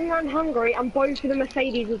was racing around Hungary and both of the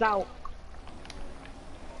Mercedes was out.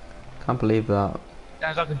 Can't believe that.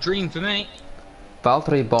 Sounds like a dream for me.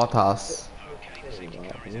 Valtteri Bottas.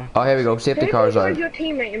 Oh, here we go. Safety cars Who out. was your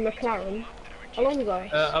teammate in McLaren? Alonso.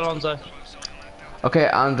 Alonso. Okay,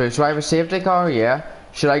 Andrew. So I have a safety car. Yeah.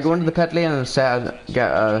 Should I go into the pit lane and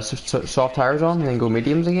get soft tires on and then go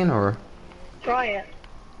mediums again, or? Try it.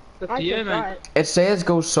 Up I to you, should try man. it. It says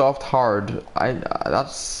go soft hard.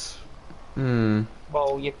 That's.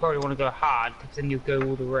 Well, you probably want to go hard because then you'll go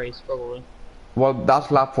all the race probably. Well,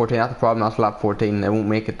 that's lap 14. That's the problem. That's lap 14. They won't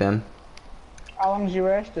make it then. How long's your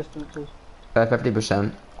race distances?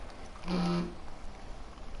 50%.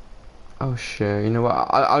 Oh shit. You know what?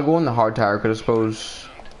 I'll go on the hard tire because I suppose.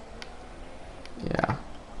 Yeah.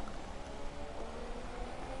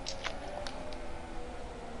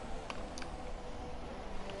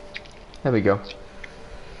 There we go.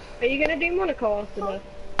 Are you gonna do Monaco after this?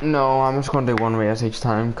 No, I'm just gonna do one race each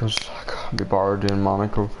time because I can't be bothered doing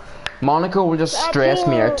Monaco. Monaco will just stress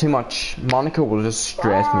me out too much. Monaco will just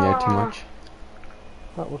stress me out too much.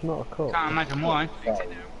 That was not a call. Can't imagine why.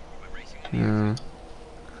 Yeah.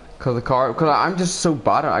 Cause I'm just so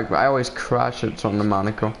bad at I always crash at something in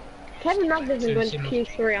Monaco. Kevin Magnussen going to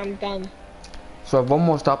Q3, I'm done. So I've one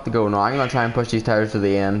more stop to go now. I'm gonna try and push these tires to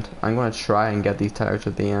the end. I'm gonna try and get these tires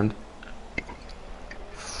to the end.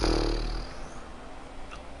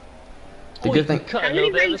 The good thing. Cut How a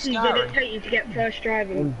many little bit of the races did it scarring. take you to get first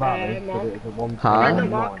driving, Invalid, but Mark? it was a one. Huh? No,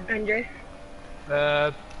 Mark, Andrew.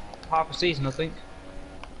 Half a season, I think.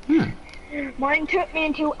 Mine took me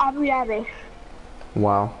until Abu Dhabi.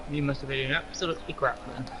 Wow. You must have been doing absolutely crap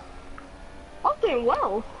then. I'm doing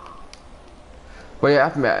well. But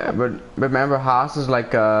yeah, but remember, Haas is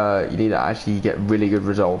like you need to actually get really good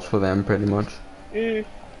results for them, pretty much.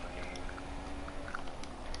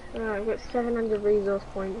 I've got 700 resource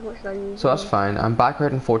points. What should I use? So that's fine. I'm back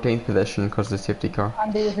right in 14th position because of the safety car.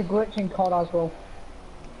 And there's a glitch in COD as well.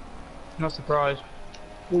 Not surprised.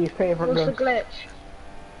 Your favourite What's the gun. glitch?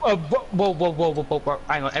 Whoa.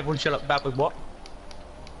 Hang on, everyone shut up. That with what?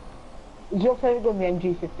 Is your favourite gun the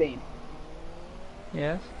MG15?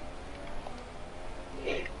 Yes.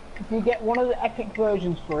 If you get one of the epic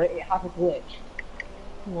versions for it, it has a glitch.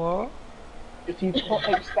 What? If you put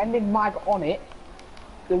extended mag on it,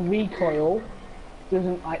 the recoil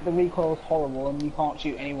doesn't, like, the recoil is horrible and you can't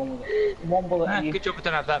shoot anyone with it. One bullet and you... Good job I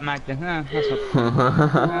don't have that mag then. That's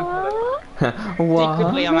not...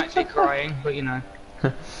 Secretly I'm actually crying, but you know.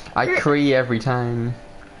 I cry every time.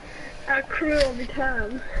 I crew every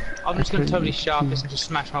time. I'm just gonna totally sharp this and just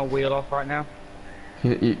smash my wheel off right now.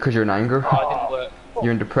 Because you're in anger? Oh, it didn't work.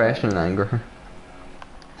 You're in depression and anger.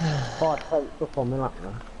 Oh, I take stuff on me like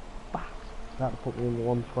that. That put me in the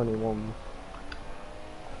 121.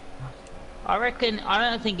 I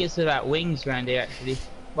don't think it's about wings around here actually.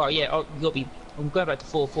 Well, yeah, I'm going back to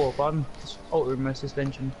 4.4, but I'm just altering my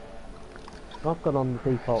suspension. I've gone on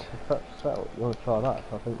the default setup. You want to try that?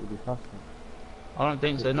 So I think you'll be faster. I don't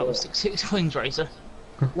think so, not with 6.6 wings racer.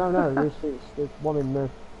 No, there's one in the,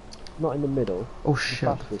 not in the middle. Oh shit,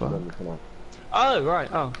 the fastest one you can have. Oh, right,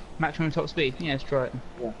 oh. Maximum top speed, yeah, let's try it.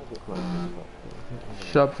 Yeah, I think it's maximum top speed.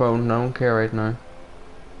 Shut up phone, I don't care right now.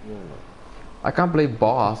 Yeah, I can't believe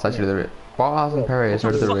Boss actually did it. Boss and Perry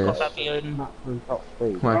started the race. maximum top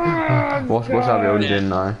speed. What's Abiodi doing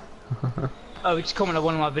now? Oh, he just commented on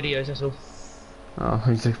one of my videos, that's all. Oh,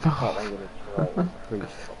 he's like, fuck. I'm going to try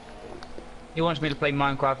increase top speed. He wants me to play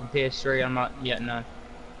Minecraft on PS3, I'm like, yeah, no.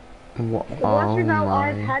 What? The last Oh result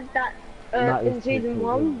I've my. had that in season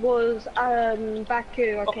 1 was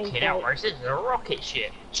Baku. I came Fucking hell, this is a rocket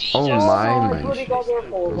ship. Jesus. Oh my man.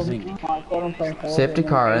 man. Safety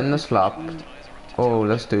car in the slot. Oh,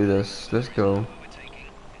 let's do this. Let's go.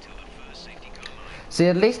 See,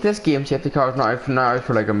 at least this game, safety car is not out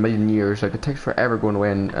for like a million years. Like it takes forever going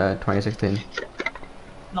away in 2016.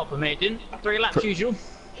 Not for me, it didn't. 3 laps usual.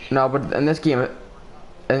 No, but in this game,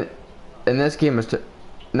 in this game is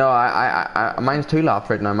no, mine's 2 laps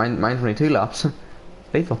right now. Mine's only 2 laps.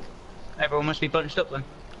 Lethal. Everyone must be bunched up then.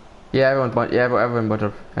 Yeah, everyone bunched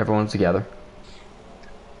up. Everyone's together.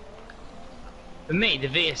 For me, the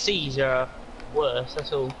VSCs are worse,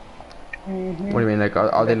 that's all. What do you mean? Like,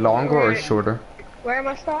 are they longer or shorter? Where am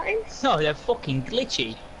I starting? No, they're fucking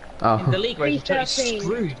glitchy. Oh. In the league race, you're totally 313.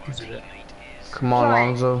 screwed because of it. Come on, Right,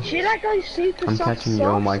 Alonso. should I go super I'm soft catching you.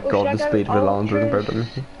 Oh my softs, or god, the should I speed go of Alonso compared to me.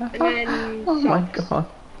 ultras and then Oh my softs? god.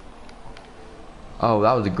 Oh,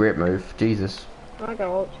 that was a great move. Jesus. I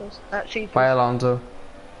go ultras. Actually, Bye, Alonso.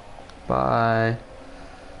 Bye.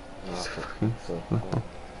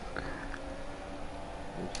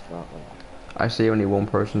 I see only one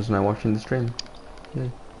person's now watching the stream. Yeah.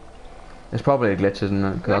 It's probably a glitch, isn't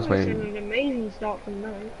it? 'Cause that's why. an amazing start from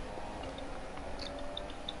that.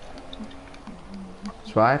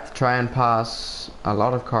 So I have to try and pass a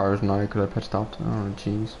lot of cars now because I pit stopped. Oh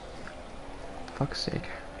jeez. Fuck's sake.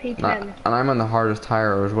 P10. And I'm on the hardest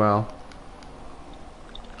tire as well.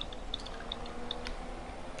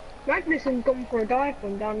 Magnussen's gone for a dive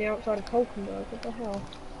one down the outside of Hulkenberg. What the hell?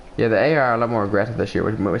 Yeah, the AI are a lot more aggressive this year,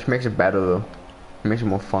 which makes it better though. It makes it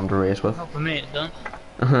more fun to race with. Not for me, it don't.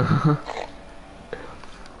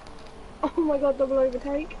 Oh my god, double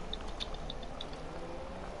overtake.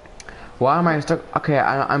 Why am I stuck? Okay,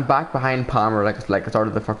 I'm back behind Palmer like I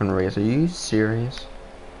started the fucking race. Are you serious?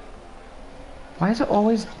 Why is it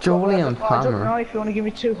always Jolie and I don't know Palmer? if you want to give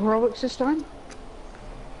me 2 heroics this time.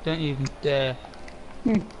 Don't even dare.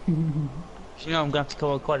 You know I'm going to have to come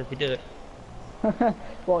on quad if you do it.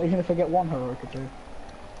 Well, even if I get 1 heroic or 2.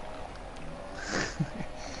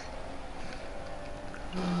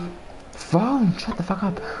 Phone, shut the fuck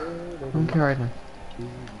up. I don't care right now.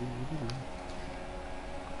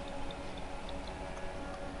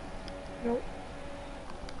 Nope.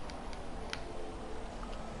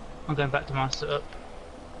 I'm going back to my setup.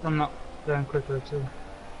 I'm not going quicker at all.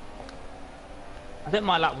 I think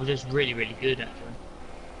my lap was just really, really good actually.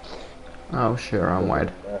 Oh sure, I'm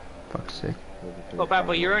wide. Fuck's sake. Not bad,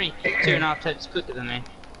 but you're only 2.5 tenths quicker than me.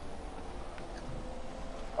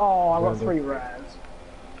 Oh, I got 3 rares.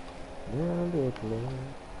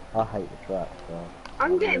 I hate the track, so.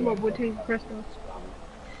 I'm getting World War II for Christmas.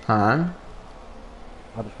 Huh?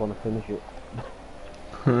 I just want to finish it.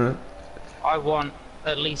 I want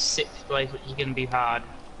at least 6th place, which is going to be hard.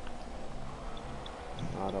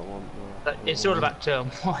 I don't want But it's all about term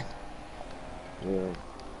 1. Yeah.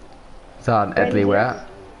 Is that in Italy where?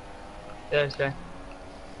 Thursday.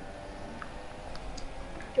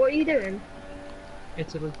 What are you doing?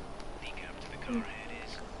 Italy.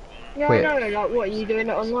 Yeah, Wait. I know, like what, are you doing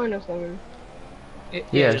it online or something?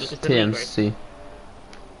 Yes, it's the league race. TMC.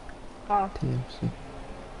 Ah, TMC.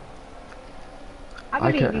 I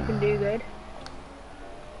I believe can- you can do good.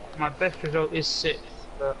 My best result is 6th,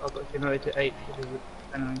 but I got demoted to 8th because of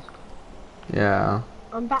enemies. Yeah.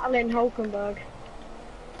 I'm battling Hulkenberg.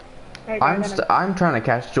 I'm trying to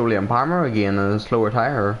catch Julian Palmer again in a slower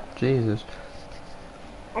tire. Jesus.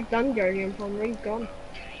 I've done Julian Palmer, he's gone.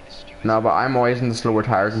 No, but I'm always in the slower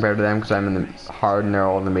tire compared to them because I'm in the hard and they're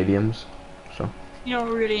all in the mediums. So. You know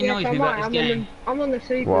what really annoys me about this game? I'm on the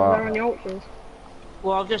supers, Wow. they're on the ultras.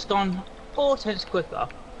 Well, I've just gone 4 tenths quicker,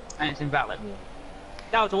 and it's invalid.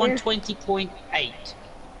 That was a 120.8.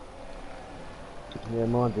 Yeah,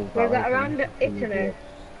 mine did. Was that around Italy?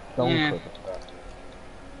 Yeah.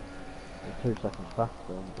 2 seconds faster.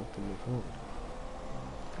 I'm just in the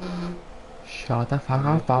corner. Shut the fuck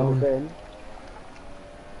up, phone.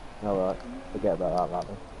 Alright, forget about that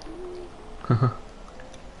ladder.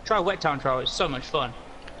 Try wet time trial, it's so much fun.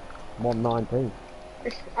 119.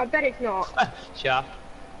 I bet it's not. Sure.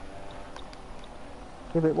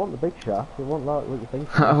 Yeah, but it wasn't the big shaft, it wasn't like what you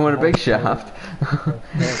think. I want a big shaft.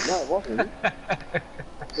 No, it wasn't.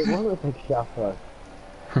 It wasn't a big shaft though.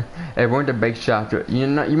 It weren't a big shaft. You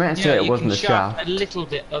meant to say it wasn't a shaft. A little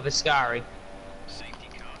bit of a Ascari.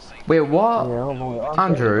 Wait, what? Yeah,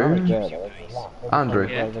 Andrew? Andrew.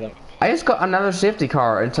 Yeah. I just got another safety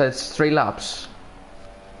car and says 3 laps.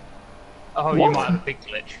 Oh, What? you might have a big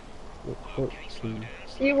glitch.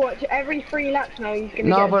 You watch every 3 laps now, he's gonna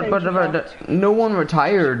No, get but no one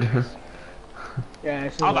retired. Yeah,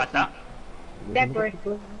 it's How about that? Debris.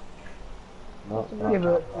 Yeah, but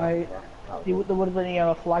there would have been a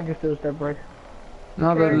yellow flag if there was debris.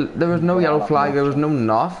 No, there was no yellow flag. There was no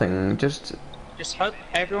nothing. Just hope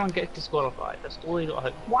everyone gets disqualified. That's all you gotta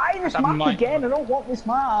hope. Why this That map might- again? I don't want this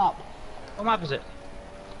map. What map is it?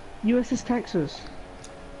 USS Texas.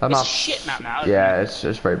 that It's map. a shit map now. Isn't Yeah, it?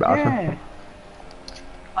 it's very bad. Yeah.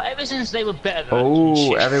 Like, ever since they were better than Oh,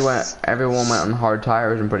 shit. everyone went on hard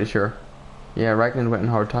tires. I'm pretty sure. Yeah, Raikkonen went on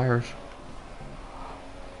hard tires.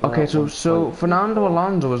 Okay, so Fernando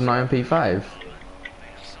Alonso was now in P5.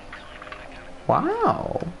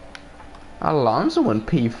 Wow. Alonso in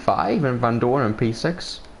P5 and Van Dorn in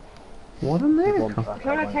P6. What a miracle. I'm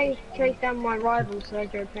trying to chase down my rival,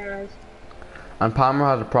 Sergio Perez. And Palmer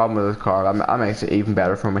has a problem with his car. That makes it even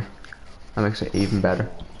better for me. That makes it even better.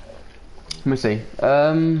 Let me see.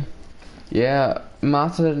 Yeah,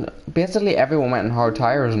 Martin. Basically, everyone went in hard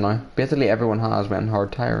tires now. Basically, everyone has went in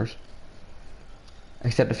hard tires,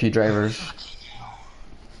 except a few drivers.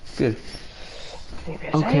 Good.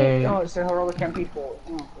 Okay. Oh, it's the heroic MP4. Oh,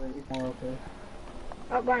 it's more okay.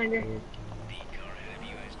 Up behind you.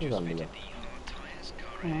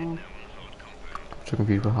 So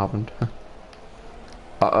confused what happened.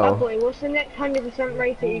 Oh Uh-oh. boy, what's the next 100%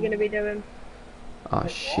 race that you're going to be doing? Oh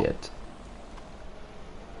shit.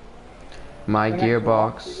 My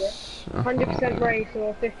gearbox. 100% race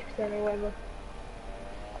or 50% or whatever?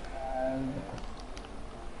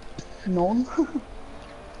 None.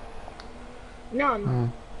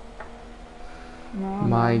 None.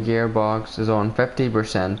 My gearbox is on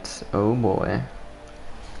 50%. Oh boy.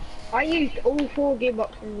 I used all 4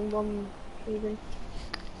 gearboxes in one season.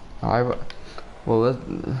 Well,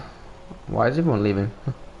 why is everyone leaving?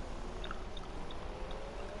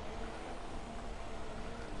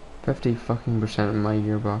 50 fucking percent of my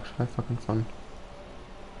gearbox. How fucking fun.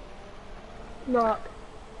 Mark,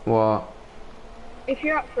 What? if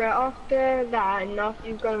you're up for it, after that and after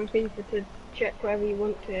you've gone on FIFA to check wherever you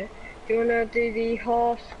want to, do you want to do the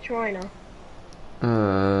Haas China?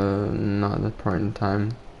 Not at the point in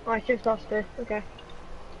time. Oh, it's just us two, okay.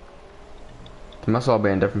 They must all be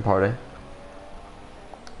in a different party.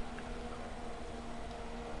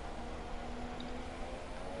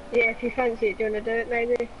 Yeah, if you fancy it, do you want to do it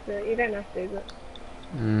maybe? But you don't have to,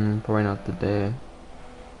 but... Probably not today.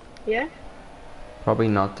 Yeah? Probably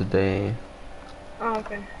not today. Oh,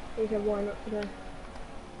 okay. You said why not today?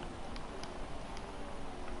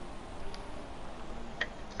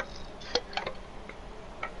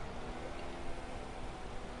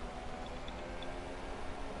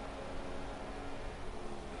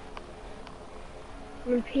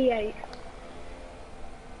 I'm in P8.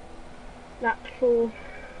 That's for...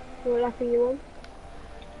 What lap are you on?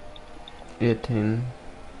 18.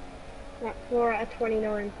 That's 4 out of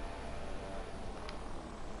 29.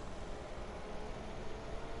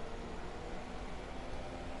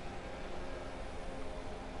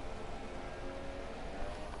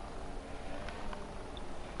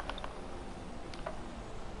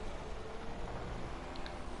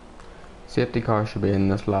 Safety car should be in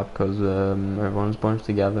this lap because everyone's bunched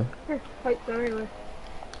together. Hope so anyway.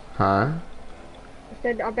 Huh? I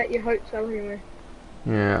said I bet you hope so anyway.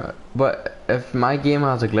 Yeah, but if my game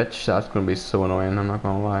has a glitch, that's gonna be so annoying, I'm not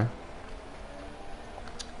gonna lie.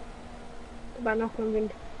 About nothing.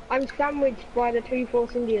 I'm sandwiched by the 2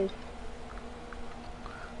 Force Indias.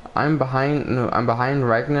 I'm behind. No, I'm behind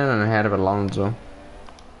Raikkonen and ahead of Alonso.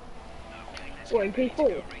 What, in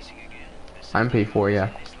P4? I'm P4, yeah.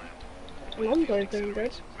 Alonso's doing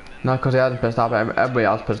good. No, because he hasn't pissed off. Everybody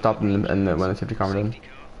else pissed off in the when the safety car went in.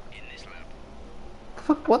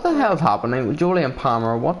 Fuck! What the hell's happening, Julian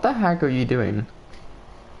Palmer? What the heck are you doing?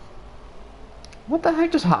 What the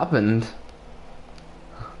heck just happened?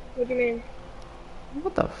 What do you mean?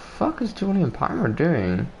 What the fuck is Julian Palmer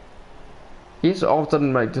doing? He's all of a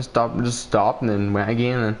sudden like just stopped and then went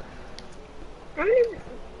again and. How many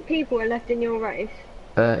people are left in your race?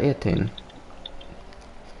 18.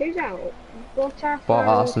 Who's out? Bottas?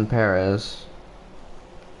 Bottas and Perez.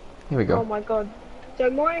 Here we Oh go. my god. So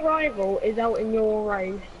my rival is out in your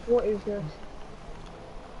race. What is this?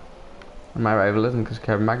 My rival isn't because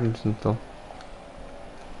Kevin Magnussen still.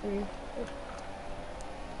 Mm.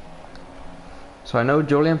 So I know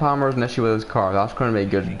Julian Palmer has an issue with his car. That's going to be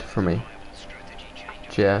good for me.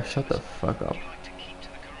 Jeff, shut the fuck up.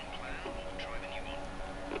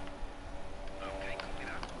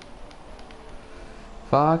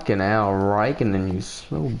 Fucking hell, Raikkonen, you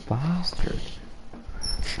slow bastard.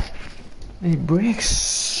 He brakes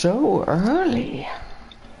so early.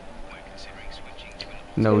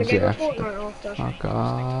 No, Jeff. Fuck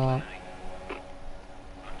off.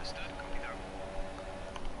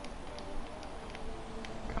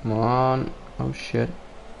 Come on. Oh shit.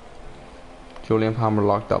 Julian Palmer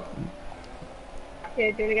locked up.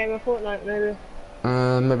 Yeah, do you want to game of Fortnite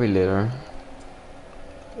maybe? Maybe later.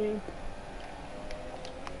 Mm.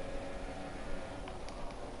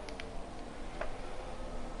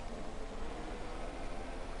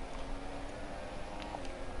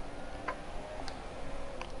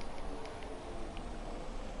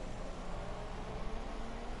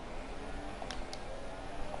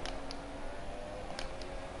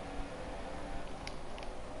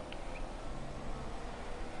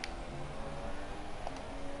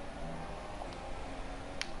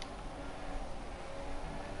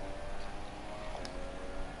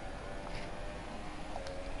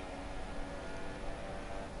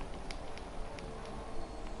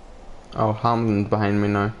 Oh, Hamilton's behind me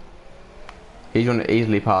now. He's going to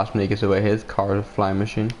easily pass me because the way his car is a flying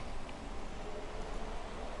machine.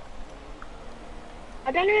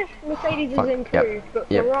 I don't know if Mercedes Fuck, is improved, but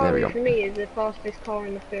Ferrari for me is the fastest car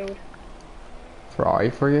in the field.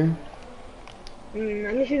 Ferrari for you? And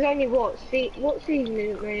this is only what season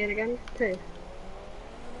is it they in again? 2.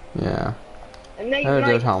 Yeah. And they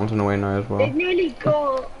There's Hamilton away now as well. They've nearly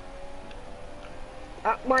got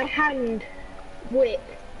my hand width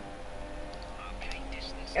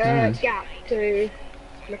gap to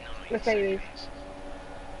Mercedes.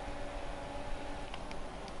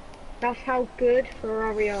 That's how good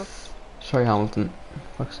Ferrari are. Sorry, Hamilton.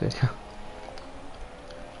 Fuck's sake.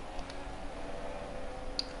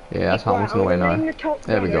 Yeah, that's Hamilton away now.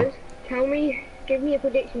 There we go. Give me a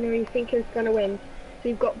prediction who you think is going to win. So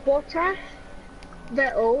you've got Bottas,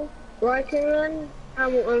 Vettel, Raikkonen,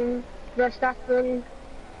 Hamilton, Verstappen.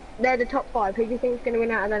 They're the top 5. Who do you think is going to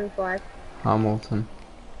win out of them 5? Hamilton.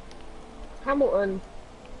 Hamilton.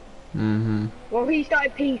 Well, he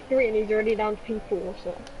started P3 and he's already down to P4,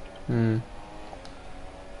 so.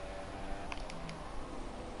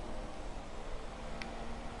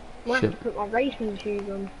 Might have to put my racing shoes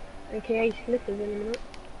on, aka slippers in a minute.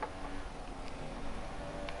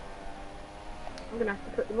 I'm gonna have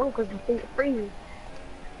to put them on because I think it's freezing.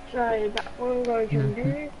 So that's what I'm going to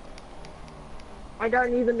do. I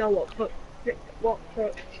don't even know what foot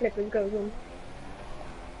slippers goes on.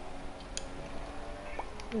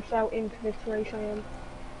 I'm so into this race I am.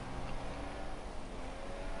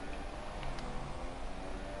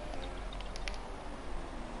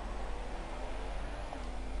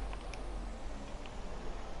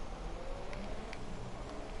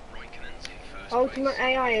 Ultimate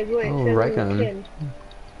AI is what it says on the tin.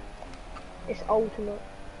 It's ultimate.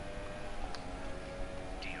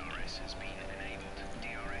 DRS has been enabled.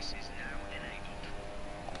 DRS is now enabled.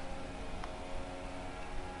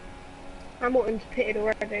 Hamilton's pitted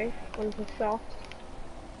already on the soft.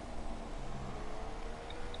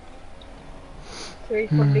 So he's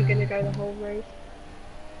probably gonna go the whole race.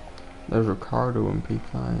 There's Ricardo in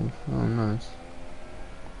P5. Oh, nice.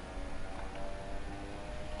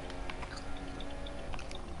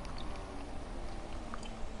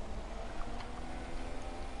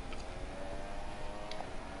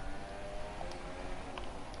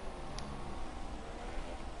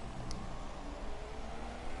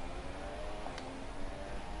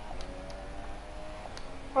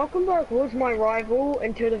 Hulkenberg was my rival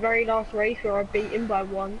until the very last race where I beat him by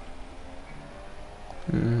 1.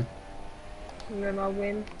 And then I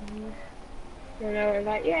win. And I was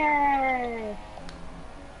like, yeah.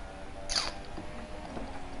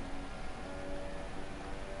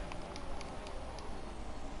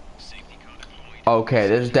 Safety car deployed. Okay,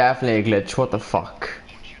 there's definitely a glitch. What the fuck?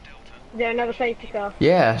 Launch your Delta. Is there another safety car?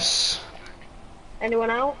 Yes. Anyone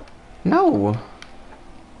out? No.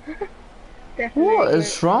 Definitely. What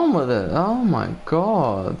is wrong with it? Oh my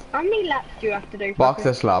god. How many laps do you have to do? For Box a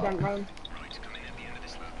this lap. front run? Right, coming at the end of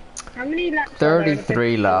this lap. How many laps? are there in a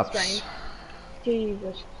 33 50 laps. Spain?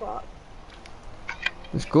 Jesus fuck.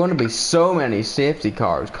 There's going to be so many safety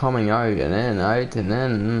cars coming out and in, out and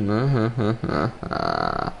in.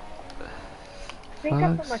 I think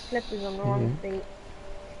I put my slippers on the wrong feet.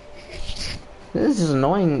 This is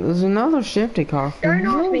annoying. There's another safety car. For Don't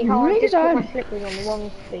ask me how I just put my reason. slippers on the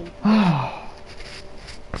wrong feet.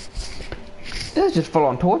 This is just full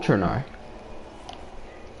on torture now.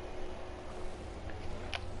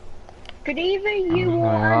 Could either you or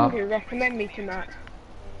Uh-huh. Andrew recommend me to Matt?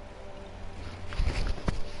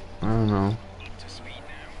 I don't know. Up to speed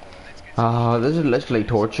now. Let's get This is literally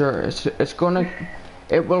torture. It's gonna.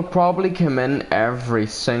 It will probably come in every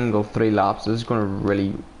single 3 laps. This is gonna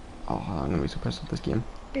really. Oh, I'm gonna be so pissed with this game.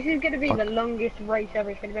 This is going to be Fuck. the longest race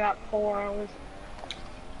ever. It's going to be like 4 hours.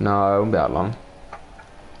 No, it won't be that long.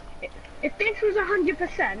 If this was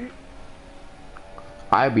 100%,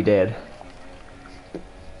 I'd be dead.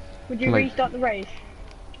 would you Like- restart the race?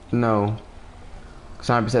 No. Because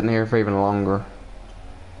I'd be sitting here for even longer.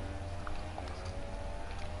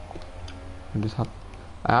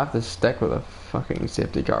 I have to stick with a fucking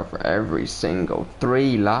safety car for every single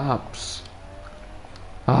 3 laps.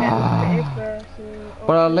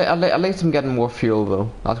 But at least I'm getting more fuel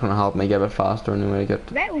though. That's gonna help me get a bit faster anyway.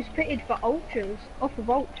 That was pitted for ultras, off of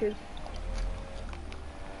ultras.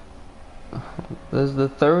 This is the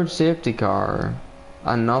 3rd safety car,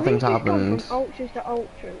 and nothing's We've just gone happened. from ultras to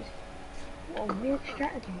ultras. What a weird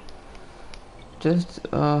strategy. Just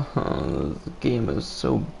the game is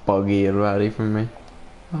so buggy already for me.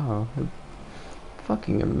 Oh,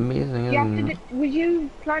 fucking amazing, You have isn't to it? do, was you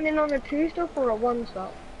planning on a 2-stop or a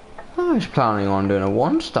 1-stop? I was planning on doing a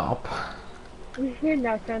 1-stop. We've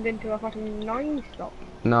now turned into a fucking 9-stop.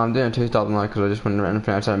 No, I'm doing a 2-stop now because I just went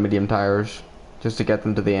anything outside medium tires just to get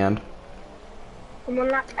them to the end. I'm on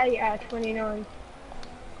lap 8 out of 29.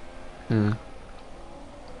 Hmm.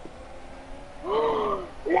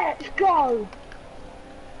 Let's go!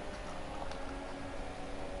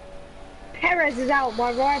 Perez is out,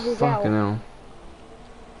 my rival's out. Fucking hell.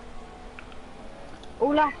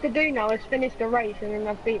 All I have to do now is finish the race and then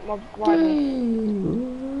I've beat my rival.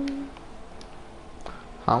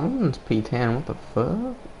 Hamilton's P10, what the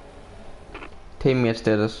fuck? Teammate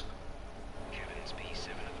status. Kevin's P7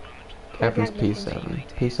 at the moment. Kevin's Magnussen.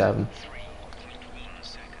 P7. P7. 3.1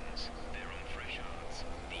 seconds. They're on fresh hearts.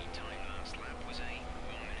 The time last lap was a 1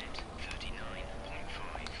 minute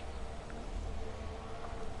 39.5.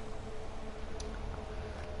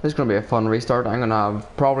 This is going to be a fun restart. I'm going to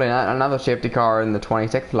have probably another safety car in the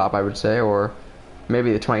 26th lap, I would say, or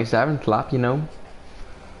maybe the 27th lap, you know.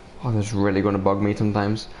 Oh, this is really going to bug me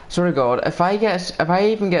sometimes. Swear to God, if I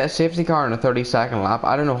even get a safety car in a 32nd lap,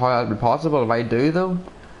 I don't know how that'd be possible. If I do, though,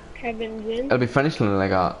 Kevin's in. it'll be finishing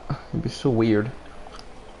like that. It'd be so weird.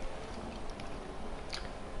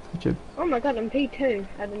 Such a Oh my god, I'm P2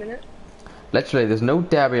 at the minute. Literally, there's no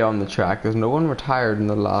Debbie on the track. There's no one retired in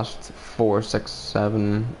the last 4, 6,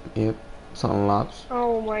 7, 8 something laps.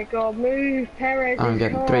 Oh my god, move Perez. I'm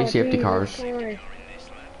getting 3 safety cars.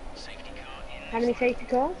 How many safety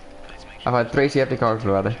cars? I've had 3 safety cars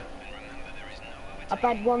already. I've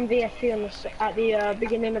had 1 VSC on at the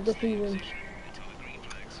beginning of the season.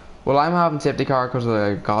 Well, I'm having safety car because of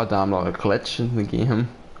the goddamn lot of glitch in the game.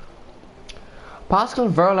 Pascal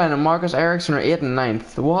Verlaine and Marcus Ericsson are 8th and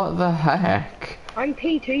 9th. What the heck? I'm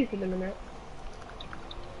P2 for the minute.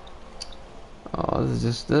 Oh, this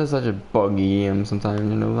is such a buggy game sometimes,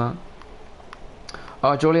 you know that?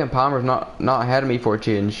 Oh, Julian Palmer's not ahead of me for a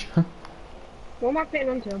change. What am I putting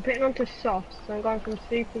onto? I'm putting onto softs, so I'm going from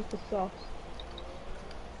supers to softs.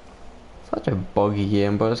 Such a buggy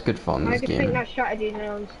game, but it's good fun, I this just think game. that strategy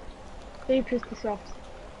now. Supers to softs.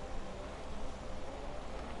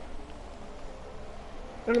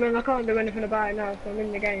 I mean, I can't do anything about it now, so I'm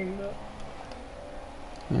in the game, but...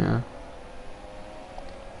 Yeah.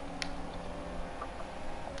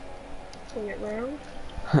 Swing it round.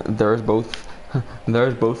 There's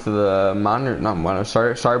both of the man, not man,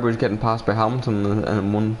 Sarber's getting passed by Hamilton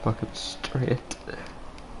in one fucking straight.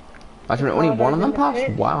 Actually, only one of them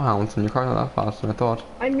passed? Wow, Hamilton, your car's not that fast than I thought.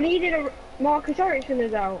 I'm leading a... Marcus Ericsson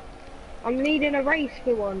is out. I'm leading a race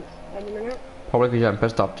for once, at the minute. Probably because you haven't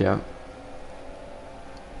pit stopped yet.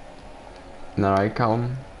 Alright,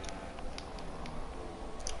 Callum.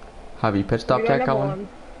 Have you pit stopped yet, Callum? One?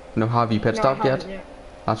 No, have you pit No, stopped I yet? haven't yet.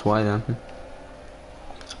 That's why then.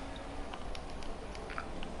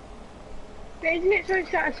 But isn't it so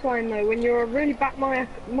satisfying though when you're a really back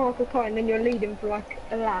marker car and then you're leading for like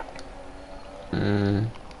a lap?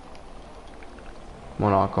 Come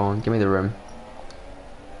on, Ocon, give me the rim.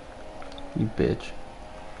 You bitch.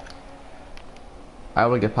 I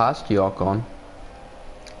will get past you, Ocon.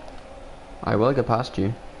 I will get past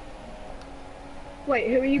you. Wait,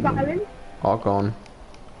 who are you battling? Ocon.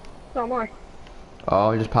 So am I.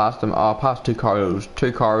 Oh, I just passed them. Oh, I passed two cars.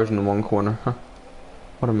 Two cars in the one corner. Huh.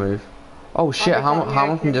 What a move. Oh shit, just got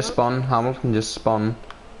Hamilton the just spun. Hamilton just spun.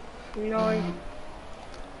 No.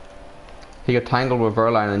 He got tangled with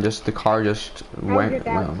Verline and just the car just went. your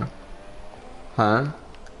dad? Huh?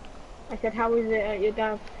 I said, how is it at your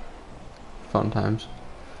dad's? Fun times.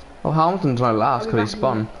 Oh, Hamilton's my last because he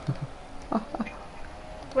spun.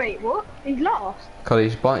 Wait, what? He's lost?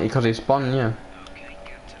 Because he spun, yeah. Okay,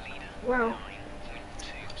 gap to leader. Well,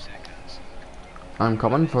 9.2 seconds. I'm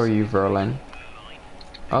coming for you, Verline.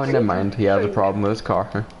 Oh, never mind. He has a problem with his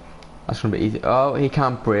car. That's gonna be easy. Oh, he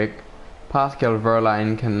can't brake. Pascal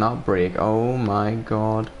Verline cannot brake. Oh my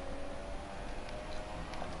god.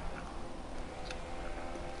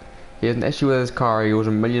 He has an issue with his car. He was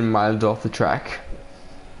a million miles off the track.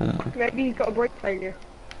 Oh my. maybe he's got a brake failure.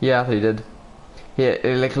 Yeah, I thought he did. He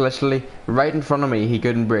like literally right in front of me. He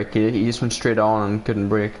couldn't brake. He just went straight on and couldn't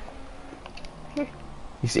brake.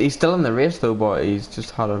 He's still in the race though, but he's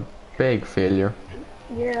just had a big failure.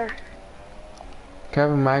 Yeah.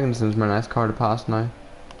 Kevin Magnussen's my next car to pass now.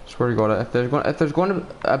 Swear to God, if there's going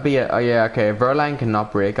to be a, oh yeah, okay, Verline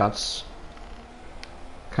cannot brake. That's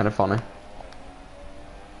kind of funny.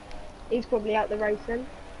 He's probably out the race then.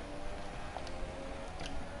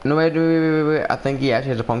 No wait. I think he actually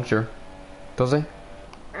has a puncture. Does he?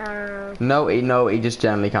 No, he just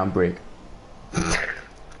generally can't brake.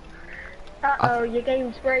 Uh-oh, your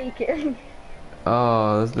game's breaking.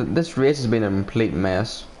 Oh, this race has been a complete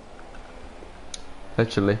mess.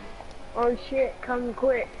 Literally. Oh shit, come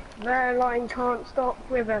quick. Their line can't stop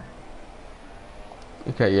with us.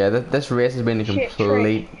 Okay, yeah, this race has been a Shit,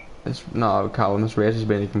 complete... No, Callum, this race has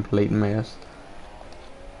been a complete mess.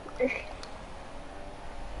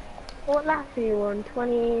 What lap are you on?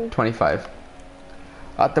 20... 25.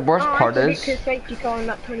 The worst part I is... safety car on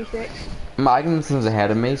lap 26. Magnussen's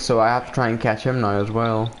ahead of me, so I have to try and catch him now as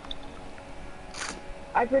well.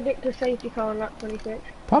 I predict a safety car on lap 26.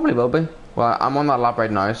 Probably will be. Well, I'm on that lap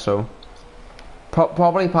right now, so...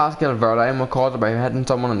 probably Pascal Verline will cause it by hitting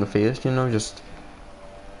someone in the face, you know, just...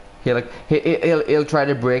 He'll try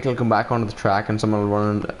to brake, he'll come back onto the track and someone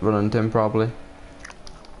will run into him probably. Our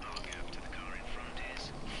gap to the car in front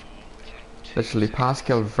is 4.2 Literally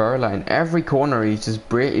Pascal Verline. Every corner he's just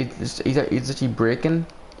he's actually braking. And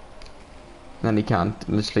then he can't.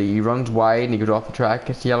 Literally he runs wide and he goes off the track,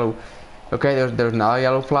 gets yellow. Okay, there's now a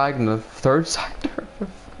yellow flag in the third sector. For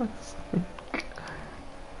fuck's sake.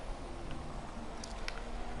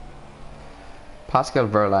 Pascal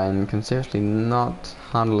Verline can seriously not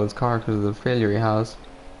handle his car because of the failure he has.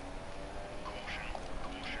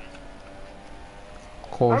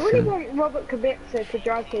 I really want Robert Kubica to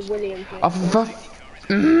drive for Williams.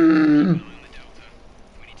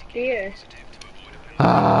 Yeah.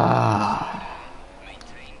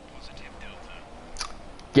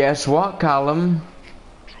 Guess what, Callum?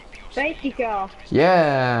 Safety car.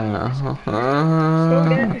 Yeah.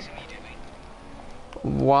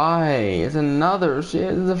 Why? It's another. It's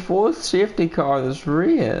the fourth safety car this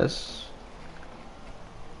race.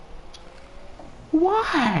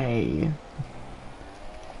 Why?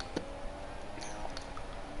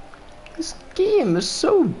 This game is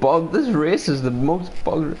so bugged. This race is the most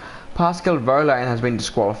bugged. Pascal Verline has been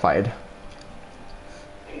disqualified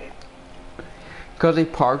because he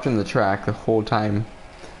parked on the track the whole time.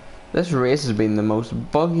 This race has been the most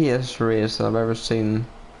buggiest race I've ever seen.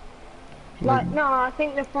 Like, no, I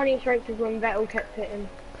think the funniest race was when Vettel kept hitting.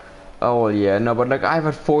 Oh well, yeah, no, but like I've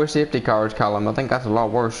had 4 safety cars, Callum. I think that's a lot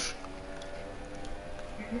worse.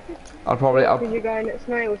 Because you're going at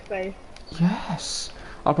snail space. Yes.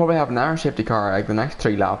 I'll probably have an hour safety car like the next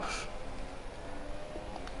 3 laps.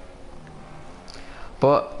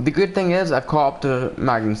 But the good thing is I've caught up to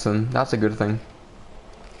Magnussen. That's a good thing.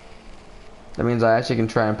 That means I actually can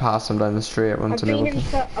try and pass him down the straight once I've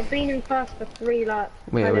been in first for 3 laps.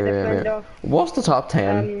 Wait. What's the top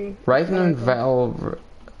 10? Raikkonen, Vettel,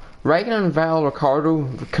 Ricardo,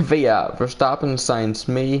 Kvyat, Verstappen, Sainz,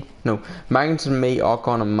 Magnussen, me,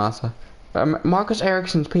 Ocon and Massa. Marcus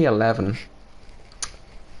Ericsson's P11.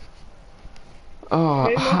 Oh,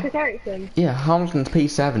 Who, Marcus Ericsson? yeah, Hamilton's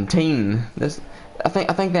P17. I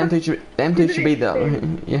think them two should be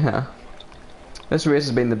the yeah. This race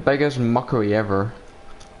has been the biggest mockery ever.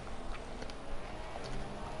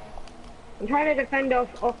 I'm trying to defend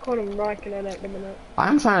off Ocon and Raikkonen at the minute.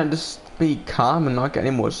 I'm trying to just be calm and not get any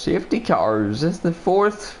more safety cars. This is the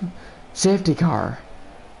 4th safety car.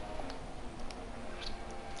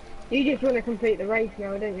 You just want to complete the race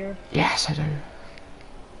now, don't you? Yes, I do.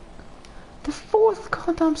 The 4th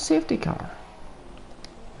goddamn safety car.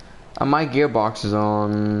 And my gearbox is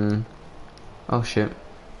on... Oh shit.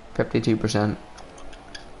 52%.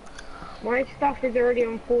 My stuff is already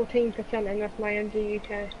on 14% and that's my MG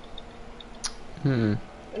UK. Hmm.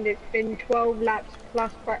 And it's been 12 laps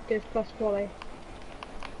plus practice plus quali.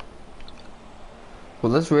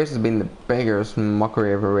 Well, this race has been the biggest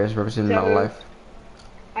mockery of a race I've ever seen in my life.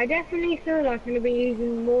 I definitely feel like I'm going to be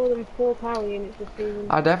using more than 4 power units this season.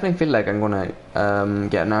 I definitely feel like I'm gonna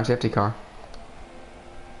get an safety car.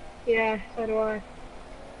 Yeah, so do I.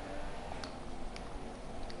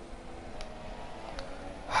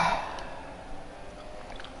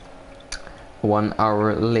 One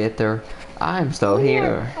hour later, I'm still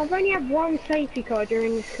here. I've only had 1 safety car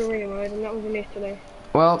during this career mode and that was in yesterday.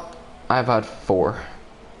 Well, I've had 4.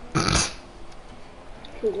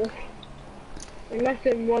 4. In less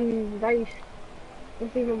than 1 race.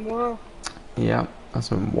 That's even more. Yeah, that's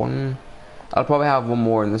been 1. I'll probably have 1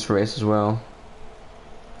 more in this race as well.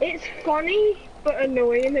 It's funny, but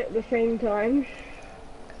annoying at the same time.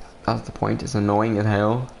 That's the point, it's annoying as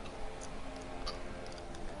hell.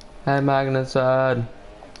 Hey Magnusson,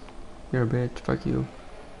 you're a bitch, fuck you.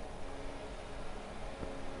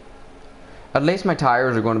 At least my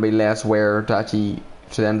tires are going to be less wear to actually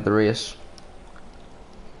to the end of the race.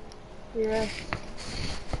 Yeah.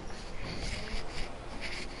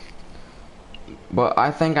 But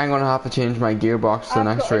I think I'm going to have to change my gearbox to the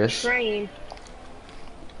next race. Train.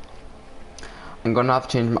 I'm going to have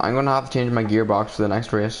to change my gearbox to the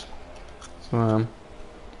next race. So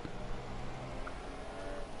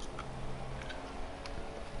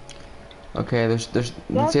okay, there's the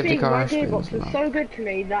safety car. My gearbox was so good to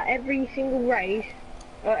me that every single race,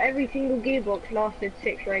 every single gearbox lasted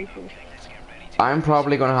 6 races. I'm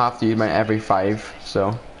probably gonna have to use mine every 5,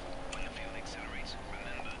 so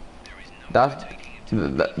that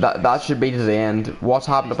should be to the end. What's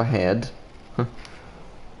happened up ahead?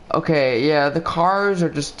 Okay, yeah, the cars are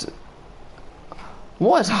just.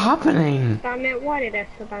 What is happening? Damn it! Why did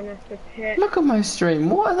Esteban have to pit? Look at my stream.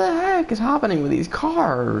 What the heck is happening with these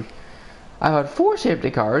cars? I've had 4 safety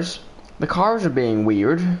cars. The cars are being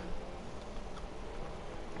weird.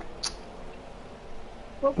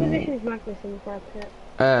 What position is Magnussen for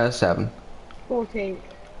pit? 7. 14th.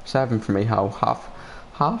 7 for me. How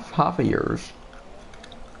half of yours?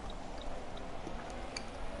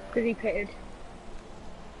 Because he pitted.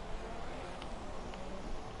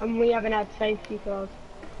 And we haven't had safety cars.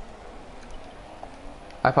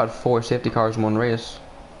 I've had 4 safety cars in 1 race.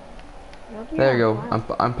 There you go.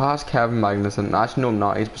 I'm past Kevin Magnussen. Actually, no, I'm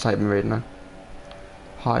not. He's beside me right now.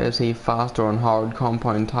 How is he faster on hard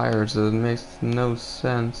compound tires? It makes no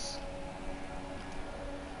sense.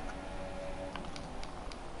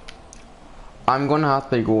 I'm gonna have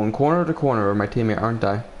to be going corner to corner with my teammate, aren't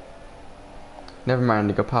I? Never mind,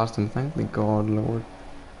 I got past him. Thank the God, Lord.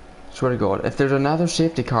 Swear to God, if there's another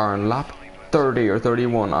safety car in lap 30 or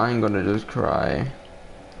 31, I'm gonna just cry.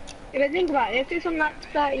 If I think about it, if it's on lap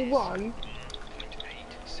 31,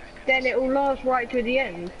 then it will last right to the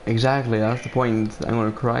end. Exactly, that's the point. I'm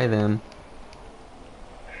gonna cry then.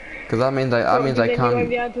 Because that means I can't. You won't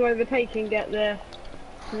be able to overtake and get the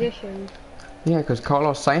positions. Yeah, because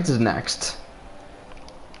Carlos Sainz is next.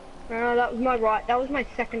 That was my right. That was my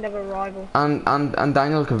second ever rival. And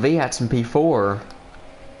Daniel Kvyat's in P4.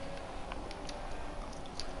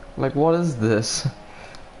 Like, what is this?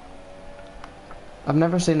 I've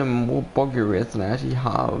never seen a more buggy race than I actually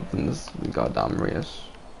have in this goddamn race.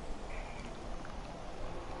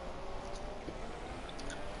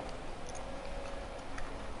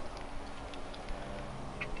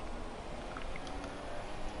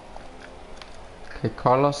 Okay,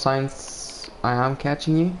 Carlos Sainz, I am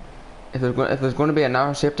catching you. If there's going to be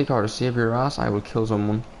another safety car to save your ass, I will kill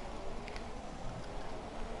someone.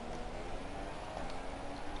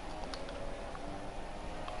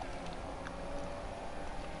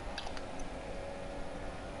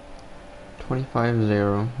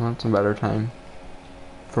 .25.0. That's a better time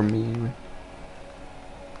for me anyway.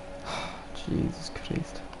 Jesus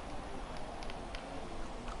Christ.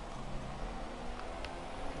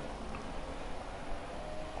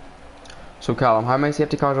 So Callum, how many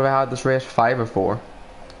safety cars have I had this race? 5 or 4?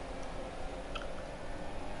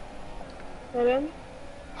 Pardon?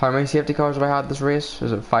 How many safety cars have I had this race?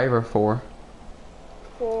 Is it 5 or 4?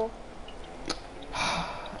 4.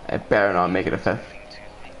 It better not make it a 5th.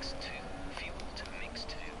 Mix 2. Fuel to mix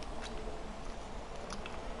 2.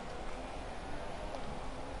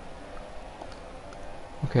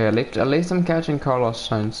 Okay, at least I'm catching Carlos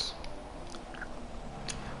Sainz.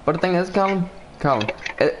 But the thing is, Callum,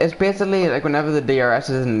 it's basically like whenever the DRS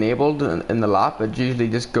is enabled in the lap, it usually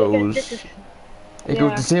just goes, it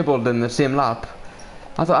goes disabled in the same lap.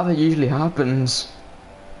 I thought that usually happens.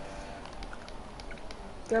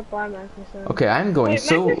 Goodbye, Magnussen. Okay, I'm going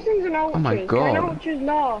so. Oh my god. Can Ultras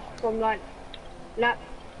last from like lap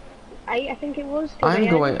 8, I think it was.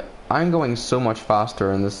 I'm going so much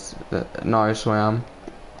faster in this now, so I am,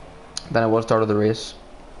 than I was start of the race.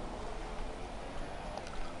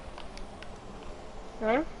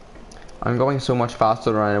 Huh? I'm going so much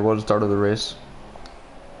faster than I was start of the race.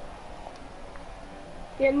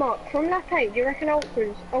 Yeah, Mark, from lap 8, do you reckon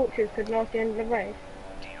Ultras could last the end of the race?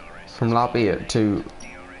 From lap 8 to...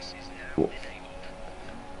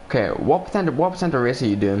 Okay, what percent of race are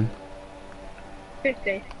you doing?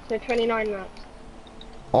 50, so 29 laps.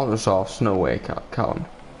 Ultra softs, no way, Callum.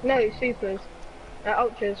 No, Supers.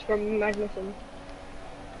 Ultras from Magnussen.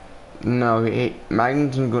 No,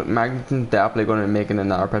 Magnussen's definitely going to be making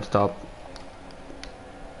another pit stop.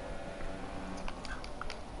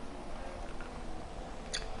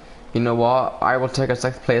 You know what? I will take a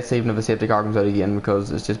 6th place even if the safety car comes out again because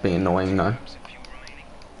it's just being annoying now.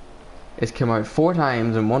 It's come out 4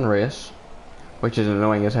 times in one race, which is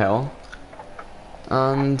annoying as hell.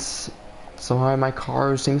 And somehow my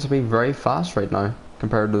car seems to be very fast right now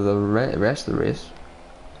compared to the rest of the race.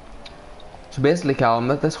 So basically, Callum,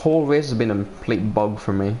 this whole race has been a complete bug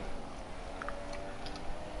for me.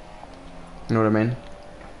 You know what I mean?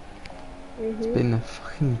 It's been the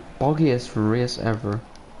fucking buggiest race ever.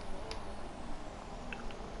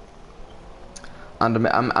 And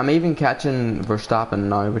I'm even catching Verstappen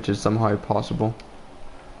now, which is somehow possible.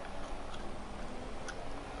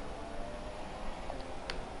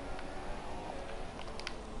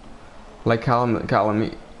 Like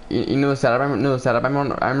Callum, you know the setup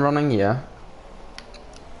I'm running, yeah.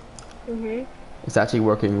 It's actually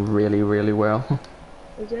working really, really well.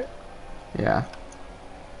 Is it? Yeah.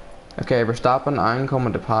 Okay, Verstappen, I'm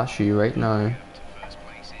coming to pass you right now.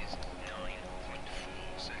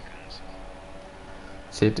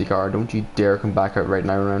 Safety car, don't you dare come back out right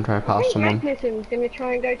now when I'm trying to pass someone. Magnussen's gonna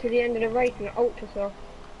try and go to the end of the race in an Ultra soft.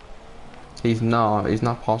 He's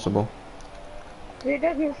not possible. It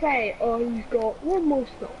doesn't say, oh, he's got one more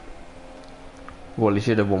stop. Well, he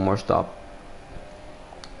should have one more stop.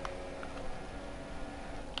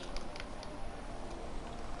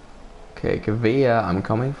 Okay, Kavia, I'm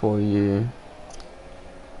coming for you.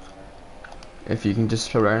 If you can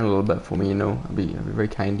just slow down a little bit for me, you know, I'd be very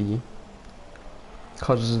kind to you.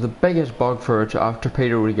 Cause this is the biggest bug for after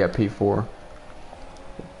Peter would get P4.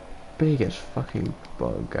 Biggest fucking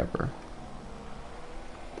bug ever.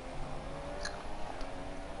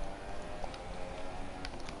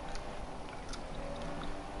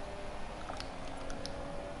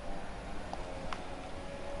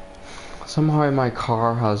 Somehow my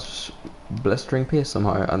car has blistering pace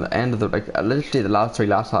somehow. At the end of the literally the last 3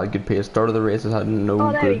 laps had good pace. Start of the races had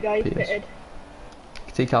no good pace. Pitted.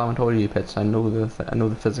 See, Calvin, I told you pits. I know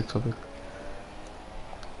the physics of it.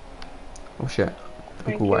 Oh shit!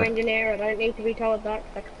 Thank you, engineer. I don't need to be told that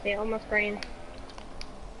because I can see it on my screen.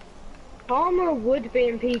 Palmer would be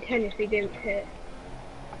in P10 if he didn't pit.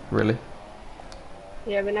 Really?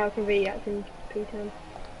 Yeah, but now Kvyat's in P10.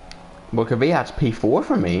 Well, Kvyat's P4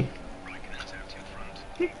 for me.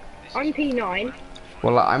 I'm P9.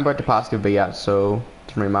 Well, I'm about to pass Kvyat, so it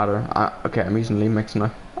doesn't really matter. Okay, I'm using lean mix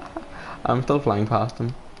now. I'm still flying past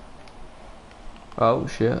him. Oh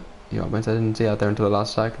shit. Yeah, I didn't see out there until the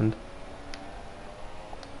last second.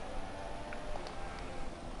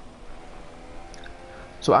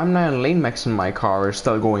 So I'm now lane mixing my car is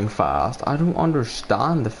still going fast. I don't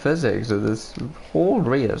understand the physics of this whole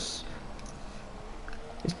race.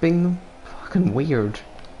 It's being fucking weird.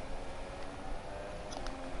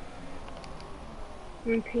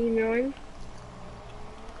 I'm P9.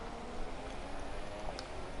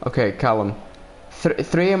 Okay, Callum.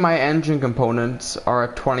 Three of my engine components are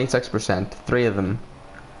at 26%. 3 of them.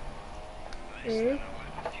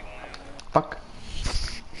 Fuck.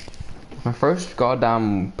 My first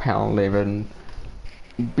goddamn penalty and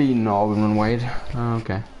beating Alban Wade. Oh,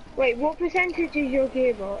 okay. Wait, what percentage is your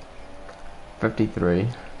gearbox? 53.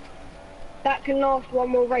 That can last one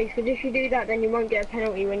more race, because if you do that then you won't get a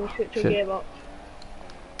penalty when you switch your gearbox.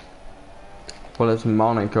 Well, it's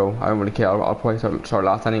Monaco. I don't really care. I'll probably start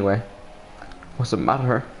last anyway. What's it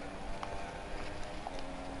matter?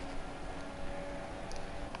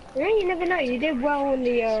 Yeah, you never know. You did well in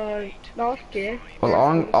the last year. Well,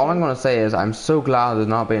 all I'm gonna say is I'm so glad there's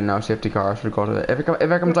not been no safety cars regardless of it. If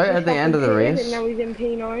it comes out at the end of the race, and now he's in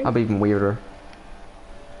P9. I'll be even weirder.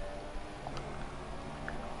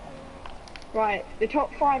 Right, the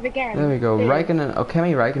top 5 again. There we go. Raikkonen. Oh,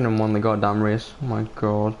 Kimi Raikkonen won the goddamn race. Oh my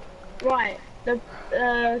god. Right, the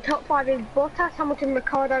top 5 is Bottas, Hamilton,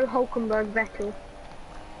 Ricardo, Hulkenberg, Vettel.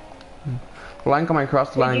 Well, I'm coming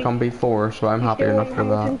across the line come B4, so I'm happy enough with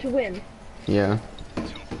Hamilton that. to win. Yeah.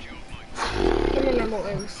 Come on,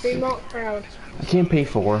 Hamilton. Be Mark proud. I came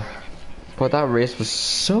P4, but that race was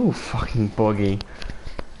so fucking buggy.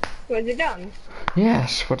 Was it done?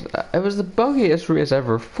 Yes, but it was the buggiest race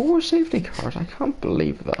ever. 4 safety cars. I can't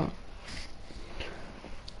believe that.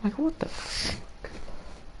 Like, what the fuck?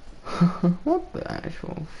 What the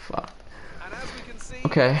actual fuck?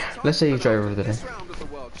 Okay, let's say you driver of the day.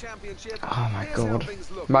 Oh my god.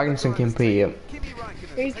 Magnussen came P8.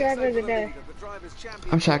 Who's driver of the day?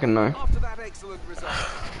 I'm checking now.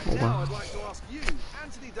 Oh, wow.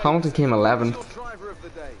 Hamilton came 11th.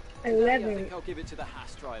 11.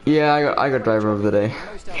 Yeah, I got driver of the day.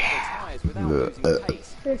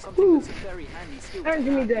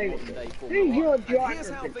 Anthony Davis. Who's your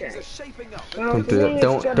driver of the day? Don't do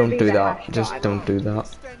that. Don't do that. Just don't do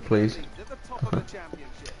that, please.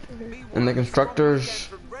 In the constructors,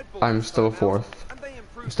 I'm still 4th.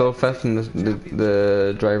 I'm still 5th in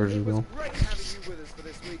the drivers as well.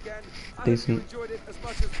 Decent.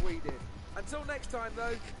 Until next time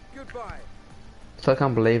though, goodbye. Still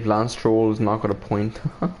can't believe Lance Stroll has not got a point.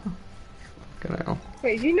 Fucking hell.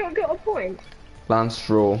 Wait, you not got a point? Lance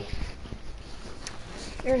Stroll.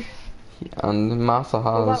 And Massa has.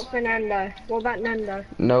 What about Fernando? What about Nando?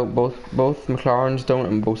 No, both McLarens don't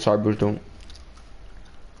and both Saubers don't.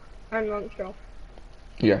 And Lance Stroll.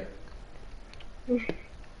 Yeah.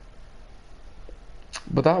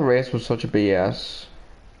 But that race was such a BS.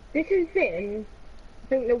 This has been, I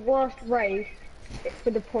think, the worst race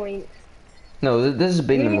for the points. No, this has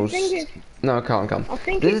been the most. No, come. I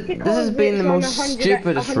think This has been the most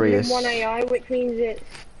stupidest race. 101 AI, which means it's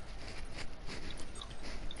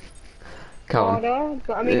Colin. harder.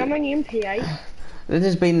 But I mean, I'm only in P8. This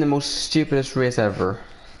has been the most stupidest race ever.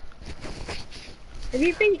 Have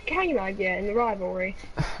you beat K-Mag yet in the rivalry?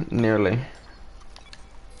 Nearly.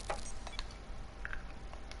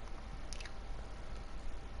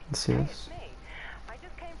 Let's see this. I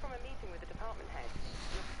just came from a meeting with the department head.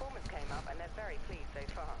 Your performance came up and they're very pleased so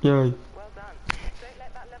far. Yay. Well done. Don't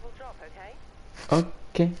let that level drop, okay?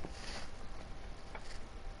 Okay.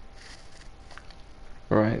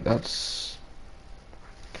 Right, that's...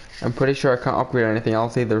 I'm pretty sure I can't upgrade anything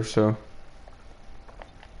else either, so...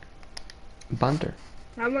 Banter.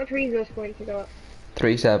 How much resource points you got?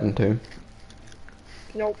 372.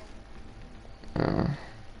 Nope.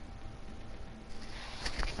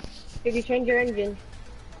 Did you change your engine?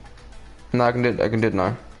 No, I can do it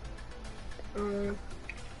now.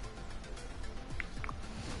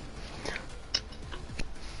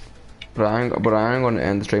 But I ain't going to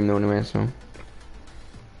end the stream though anyway, so.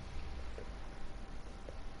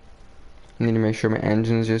 I need to make sure my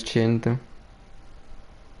engine's just chained though.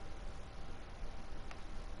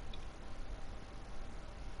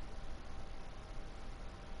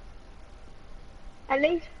 At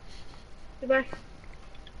least the best.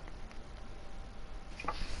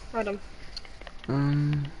 Hold on.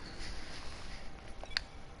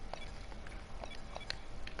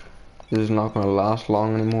 This is not going to last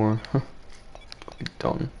long anymore. It's going to be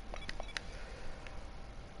done.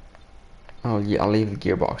 Oh yeah, I'll leave the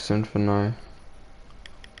gearbox in for now.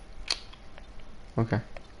 Okay.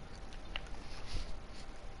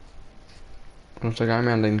 Looks like I'm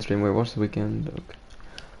ending the stream. Wait, what's the weekend? Okay.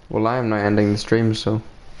 Well, I am now ending the stream, so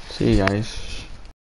see you guys.